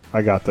right.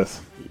 I got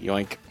this.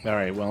 Yoink. All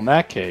right. Well, in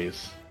that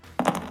case,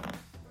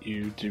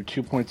 you do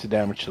 2 points of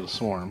damage to the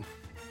swarm,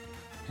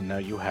 and now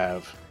you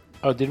have.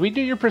 Oh, did we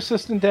do your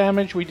persistent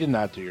damage? We did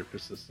not do your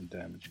persistent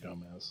damage,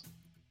 Gomez.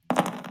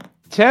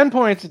 10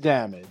 points of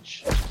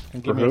damage,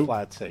 and give For me a who?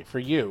 flat save for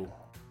you,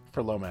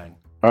 for Lomang.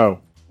 Oh,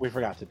 We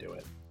forgot to do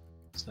it.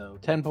 So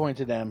 10 points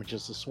of damage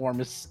as the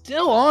swarm is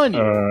still on you,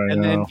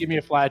 and then know. give me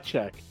a flat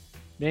check.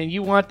 Man,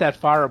 you want that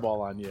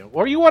fireball on you,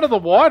 or you wanted the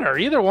water.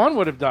 Either one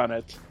would have done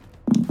it.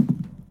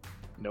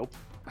 Nope.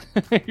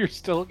 You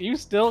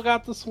still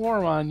got the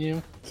swarm on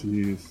you.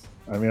 jeez.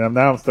 I mean,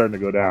 I'm starting to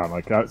go down.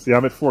 Like,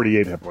 I'm at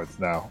 48 hit points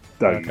now.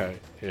 Dougie. Okay.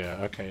 Yeah.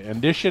 Okay.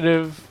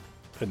 Initiative.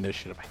 I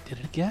did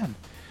it again.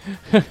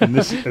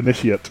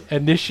 Initiate.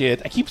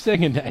 Initiate. I keep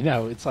saying it. I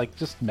know. It's like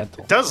just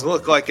mental. It does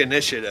look like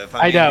initiative.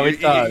 I know, it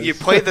does. You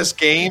play this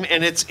game,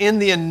 and it's in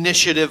the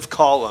initiative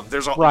column.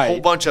 There's a Right. whole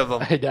bunch of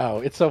them. I know.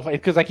 It's so funny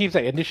because I keep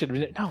saying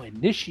initiative. No,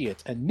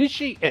 initiate.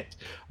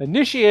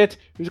 Initiate,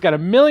 who's got a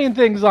million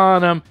things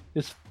on him,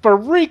 is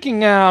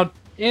freaking out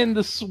in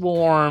the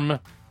swarm,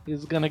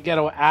 is going to get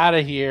out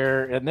of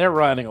here, and they're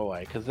running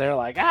away because they're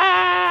like,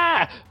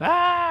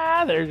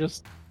 they're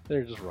just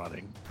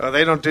running. Oh,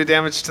 they don't do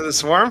damage to the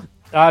swarm?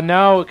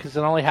 No, because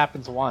it only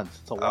happens once.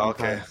 It's a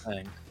Okay. one-time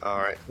thing. All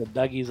right. So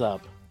Dougie's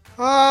up.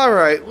 All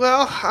right.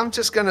 Well, I'm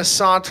just going to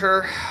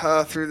saunter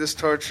through this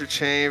torture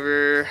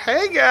chamber.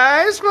 Hey,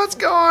 guys, what's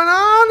going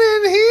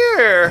on in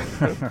here?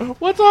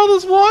 What's all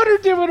this water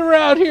doing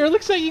around here?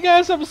 Looks like you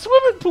guys have a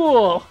swimming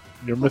pool.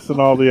 You're missing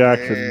all the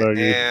action,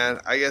 Dougie. And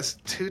I guess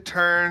 2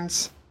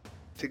 turns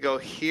to go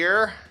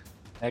here.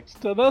 Next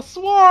to the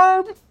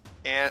swarm.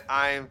 And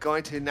I'm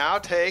going to now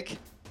take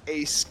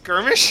a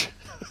skirmish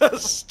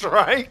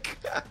strike.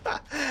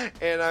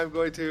 And I'm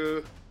going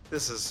to...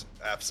 This is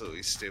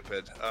absolutely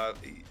stupid.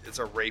 It's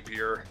a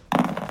rapier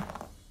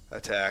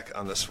attack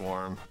on the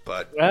swarm.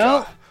 But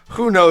Well-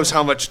 who knows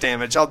how much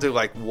damage. I'll do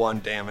like 1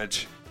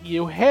 damage.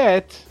 You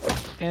hit,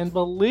 and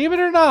believe it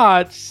or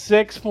not,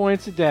 6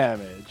 points of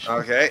damage.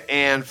 Okay,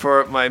 and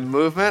for my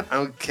movement,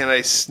 can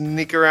I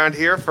sneak around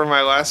here for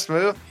my last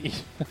move?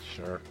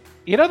 Sure.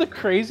 You know the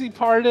crazy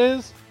part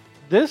is,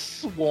 this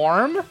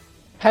swarm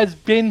has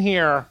been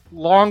here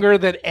longer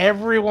than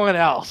everyone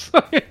else.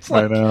 It's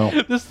I like,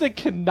 know. this thing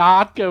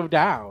cannot go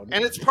down.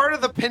 And it's part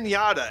of the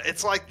pinata.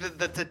 It's like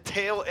the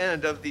tail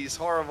end of these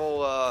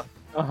horrible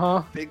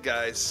big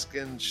guys.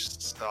 Skin.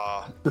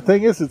 The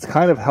thing is, it's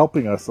kind of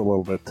helping us a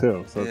little bit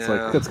too. So it's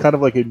Yeah. like it's kind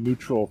of like a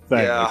neutral thing.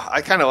 Yeah, Like,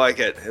 I kind of like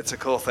it. It's a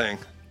cool thing.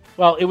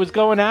 Well, it was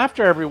going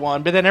after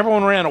everyone, but then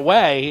everyone ran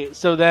away,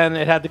 so then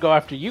it had to go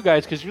after you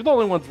guys because you're the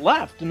only ones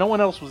left, and no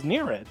one else was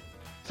near it.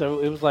 So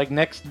it was like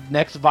next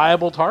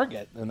viable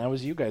target, and that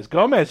was you guys.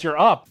 Gomez, you're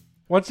up.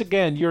 Once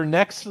again, you're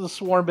next to the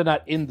swarm, but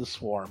not in the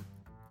swarm.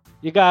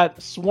 You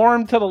got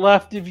swarm to the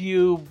left of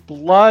you,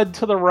 blood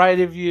to the right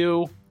of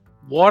you,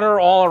 water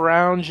all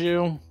around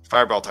you.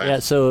 Fireball time. Yeah,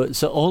 so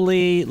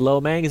only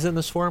Lomang is in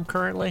the swarm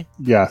currently?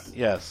 yes.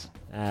 Yes.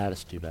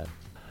 That's too bad.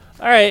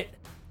 All right,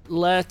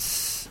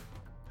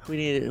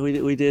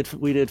 we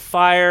did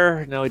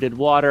fire, now we did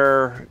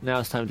water, now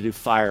it's time to do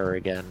fire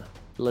again.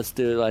 Let's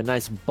do a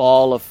nice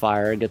ball of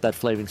fire and get that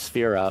flaming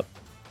sphere up.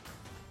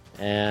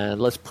 And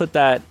let's put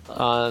that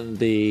on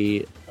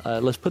the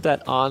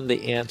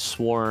ant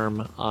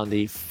swarm on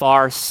the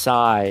far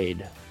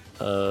side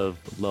of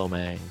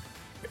Lomang.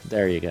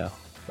 There you go.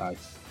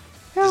 Nice.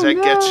 Does that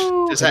get?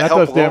 Does that And that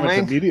help does damage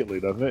Lomang? immediately,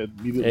 doesn't it?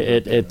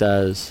 Immediately It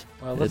does.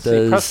 Well, It let's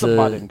see. Press the does,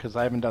 button because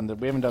I haven't done the.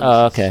 We haven't done.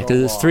 Oh, this in okay. so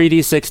Because it's long.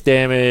 3d6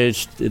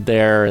 damage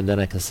there, and then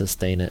I can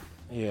sustain it.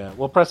 Yeah,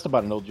 well, press the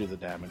button. It'll do the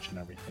damage and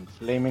everything.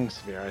 Flaming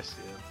sphere. I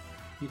see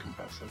it. You can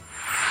press it.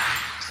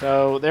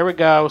 So there we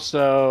go.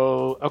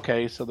 So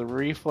okay. So the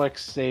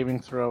reflex saving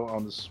throw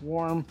on the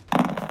swarm.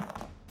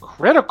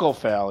 Critical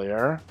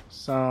failure.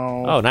 So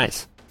Oh,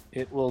 nice.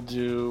 it will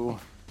do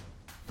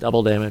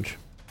Double damage.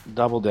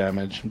 double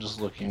damage. I'm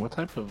just looking. What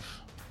type of?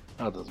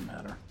 Oh, it doesn't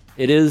matter.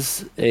 It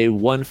is a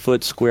 1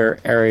 foot square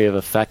area of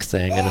effect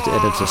thing, and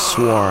it's a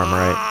swarm,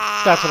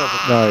 right? That's what I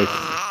was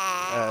Nice.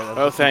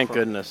 Oh, thank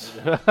goodness.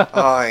 Oh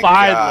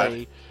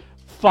my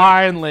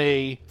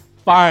finally,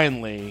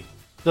 finally,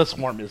 the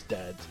swarm is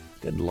dead.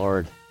 Good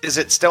lord. Is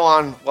it still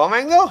on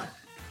Lomang though?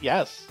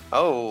 Yes.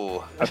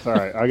 Oh, That's all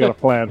right. I got a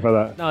plan for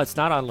that. No, it's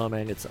not on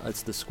Lomang.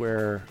 It's the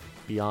square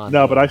beyond.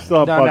 No, but I still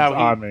have No, bugs no,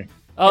 he- on me.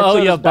 Oh, so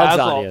you does have bugs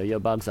Basil. on you. You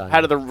have bugs on you.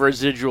 How do the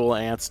residual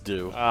ants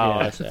do? Oh,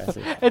 I see.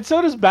 And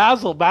so does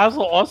Basil.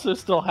 Basil also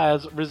still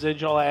has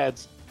residual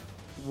ants.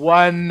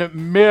 1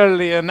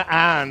 million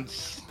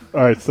ants.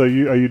 All right, so are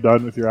you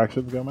done with your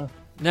actions, Gomez?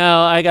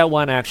 No, I got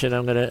one action.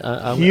 I'm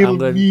gonna. Heal I'm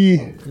gonna.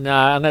 me. No,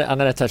 I'm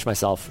gonna touch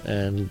myself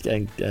and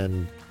That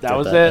get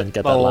was and it.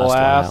 get The that last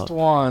last one.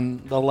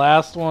 one. The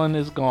last one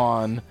is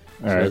gone.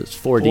 All Out. right. So it's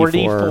 4d4.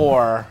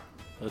 44.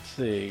 Let's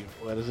see.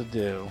 What does it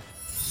do?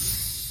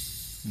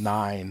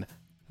 9.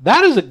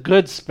 That is a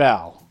good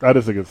spell. That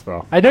is a good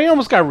spell. I know you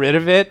almost got rid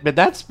of it, but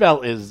that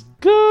spell is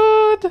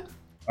good.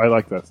 I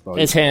like that spell.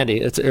 It's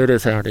handy. It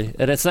is handy,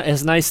 and it's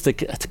nice to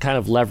kind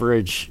of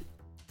leverage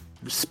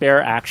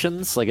spare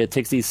actions. Like it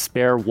takes these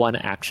spare 1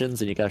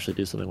 actions, and you can actually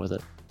do something with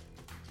it.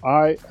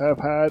 I have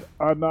had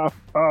enough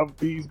of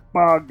these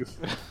bugs.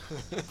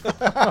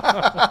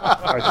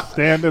 I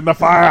stand in the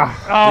fire.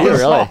 Oh, you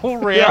really? so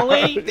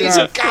really? these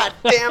are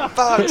goddamn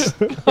bugs.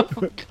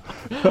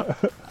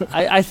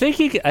 I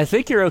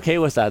think you're okay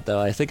with that though.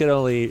 I think it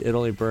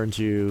only burns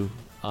you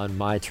on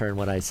my turn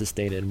when I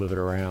sustain it and move it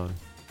around.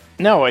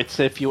 No, it's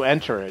if you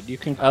enter it. You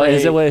can create, Oh,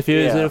 is it if you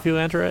yeah. is it if you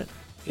enter it?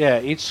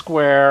 Yeah, each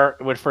square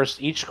would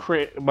first each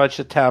much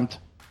attempt.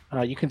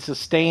 You can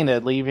sustain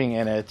it, leaving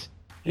in it.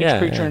 Each Yeah,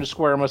 creature yeah. in the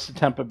square must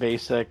attempt a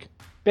basic.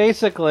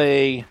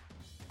 Basically,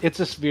 it's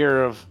a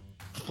sphere of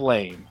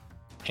flame,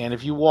 and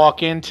if you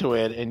walk into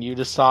it and you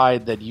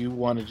decide that you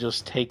want to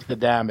just take the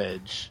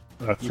damage,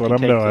 That's You what can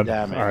I'm take the doing.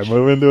 damage. I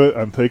move into it.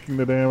 I'm taking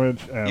the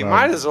damage. And You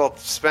might as well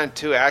spend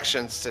 2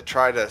 actions to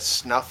try to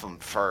snuff them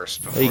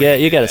first. Before You got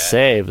do to that.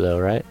 save though,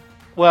 right?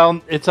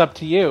 well, it's up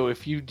to you.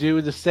 If you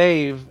do the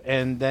save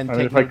and then I take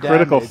mean, if no I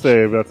critical damage,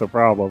 save, that's a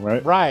problem,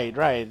 right?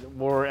 right.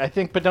 Or I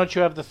think, but don't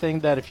you have the thing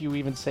that if you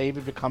even save,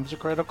 it becomes a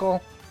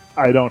critical?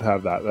 I don't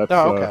have that. That's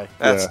Oh, okay.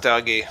 That's yeah.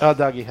 Dougie. Oh,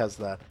 Dougie has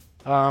that.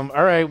 All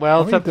right. Well,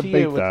 Let it's me up to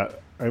debate you. that.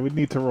 I would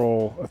need to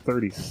roll a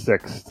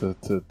 36 to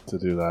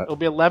do that. It'll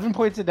be 11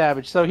 points of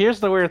damage. So here's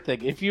the weird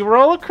thing: if you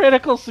roll a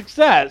critical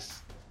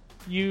success,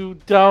 you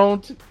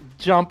don't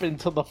jump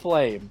into the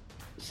flame.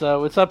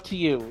 So it's up to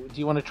you. Do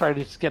you want to try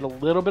to just get a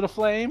little bit of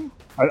flame?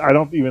 I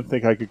don't even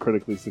think I could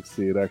critically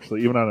succeed,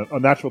 actually. Even on a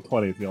natural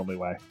 20 is the only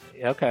way.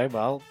 Okay.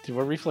 Well, do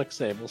a reflex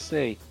save. We'll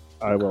see.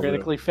 I will. do it.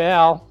 Critically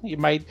fail. You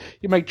might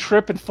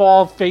trip and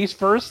fall face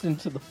first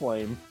into the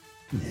flame.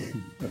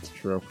 That's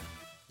true.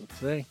 Let's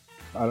see.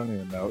 I don't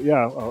even know.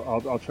 Yeah,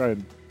 I'll try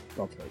and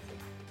I'll try.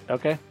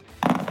 Okay.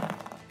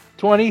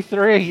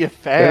 23. You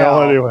Fail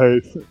fail.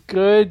 anyways.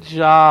 Good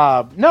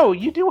job. No,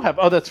 you do have.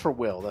 Oh, that's for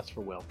Will. That's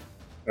for Will.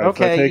 Okay,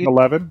 Okay, so I take you-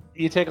 11.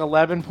 You take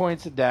 11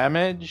 points of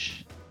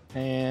damage,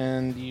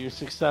 and you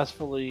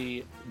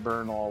successfully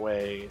burn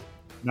away.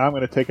 Now I'm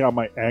going to take out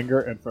my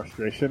anger and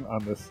frustration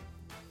on this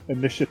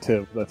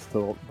initiative that's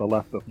to the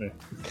left of me.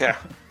 Yeah.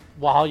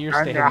 While you're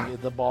standing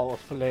in the ball of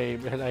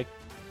flame, you're like,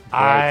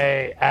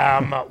 I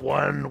am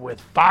one with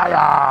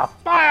fire!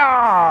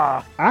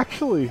 Fire!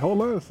 Actually,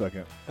 hold on a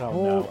second. Oh,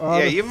 Hold no. on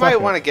Yeah, a you might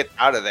second. want to get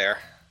out of there.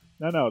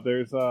 No,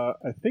 there's I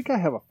think I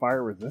have a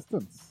fire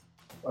resistance.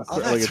 Oh,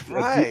 that's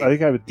right. I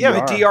think I have a DR. You have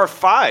a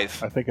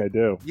DR5. I think I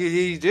do.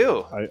 You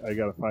do. I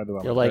gotta find it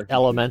on You're my like character sheet.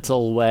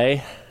 elemental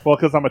way. Well,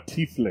 because I'm a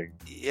tiefling.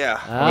 Yeah.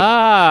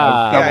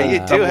 Ah, Yeah, you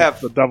do Double-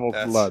 have- the devil's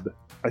that's- blood.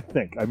 I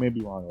think I may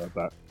be wrong about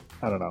that.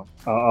 I don't know.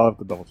 I'll have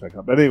to double check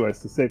that. But anyways,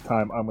 to save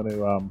time, I'm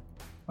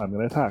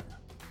gonna attack.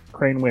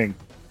 Crane wing.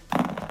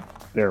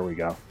 There we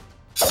go.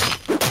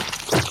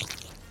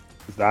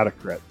 Is that a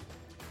crit?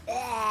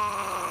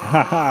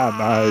 Haha,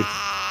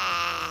 nice.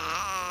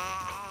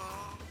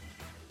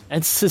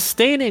 And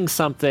sustaining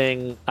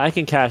something, I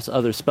can cast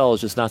other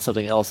spells, just not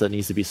something else that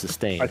needs to be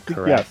sustained. I think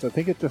correct? yes. I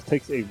think it just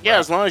takes a Yeah,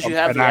 as long as you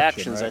have an the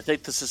action, actions. right? I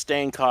think the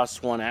sustain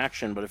costs 1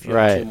 action, but if you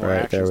Right, have 2 more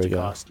right, there actions we to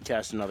go.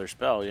 cast another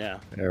spell, yeah.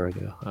 There we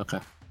go. Okay.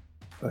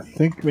 I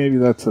think maybe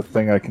that's a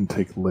thing I can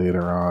take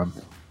later on.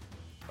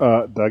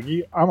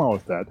 Dougie, I'm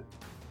almost dead.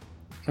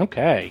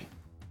 Okay.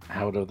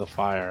 Out of the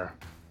fire.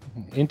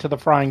 Into the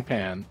frying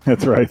pan.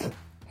 That's right.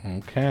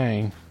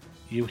 Okay.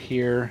 You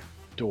hear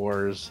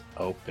doors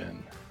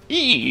open.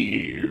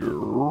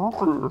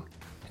 And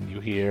you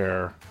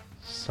hear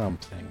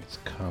Something's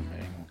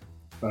coming.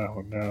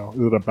 Oh no! Is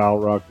it a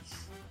Balrog?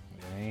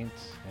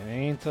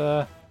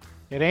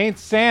 It ain't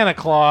Santa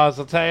Claus,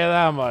 I'll tell you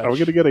that much. Are we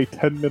gonna get a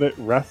 10-minute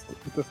rest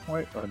at this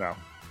point, or no?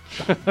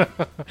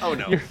 Oh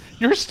no.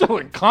 You're still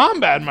in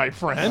combat, my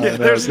friend.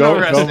 There's no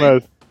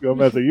resting.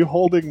 Gomez, are you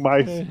holding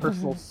my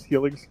personal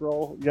healing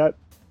scroll yet?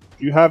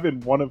 Do you have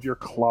in one of your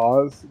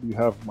claws? Do you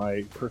have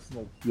my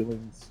personal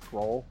healing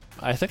scroll?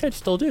 I think I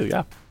still do.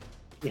 Yeah.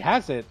 He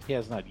has it. He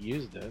has not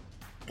used it.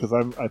 Because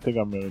I think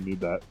I'm gonna need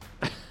that.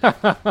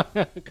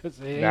 Because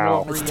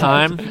Now. It's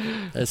time.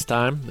 It's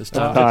time. It's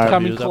time. Time. It's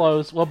coming Use up.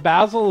 close. Well,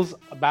 Basil's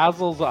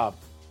up.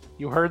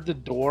 You heard the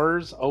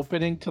doors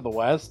opening to the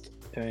west,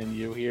 and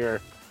you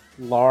hear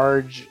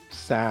large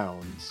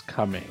sounds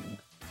coming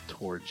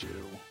towards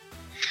you.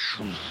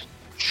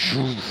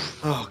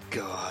 Oh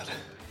god.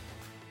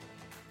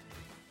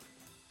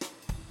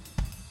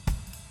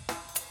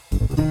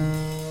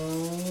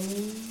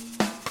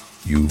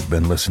 You've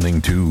been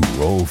listening to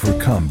Roll for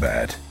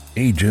Combat,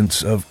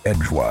 Agents of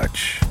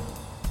Edgewatch.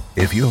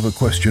 If you have a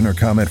question or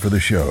comment for the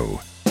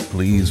show,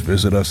 please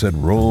visit us at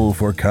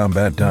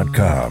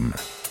rollforcombat.com.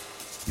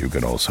 You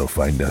can also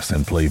find us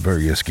and play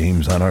various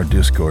games on our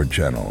Discord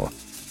channel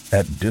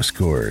at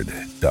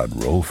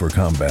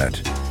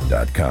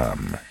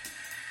discord.rollforcombat.com.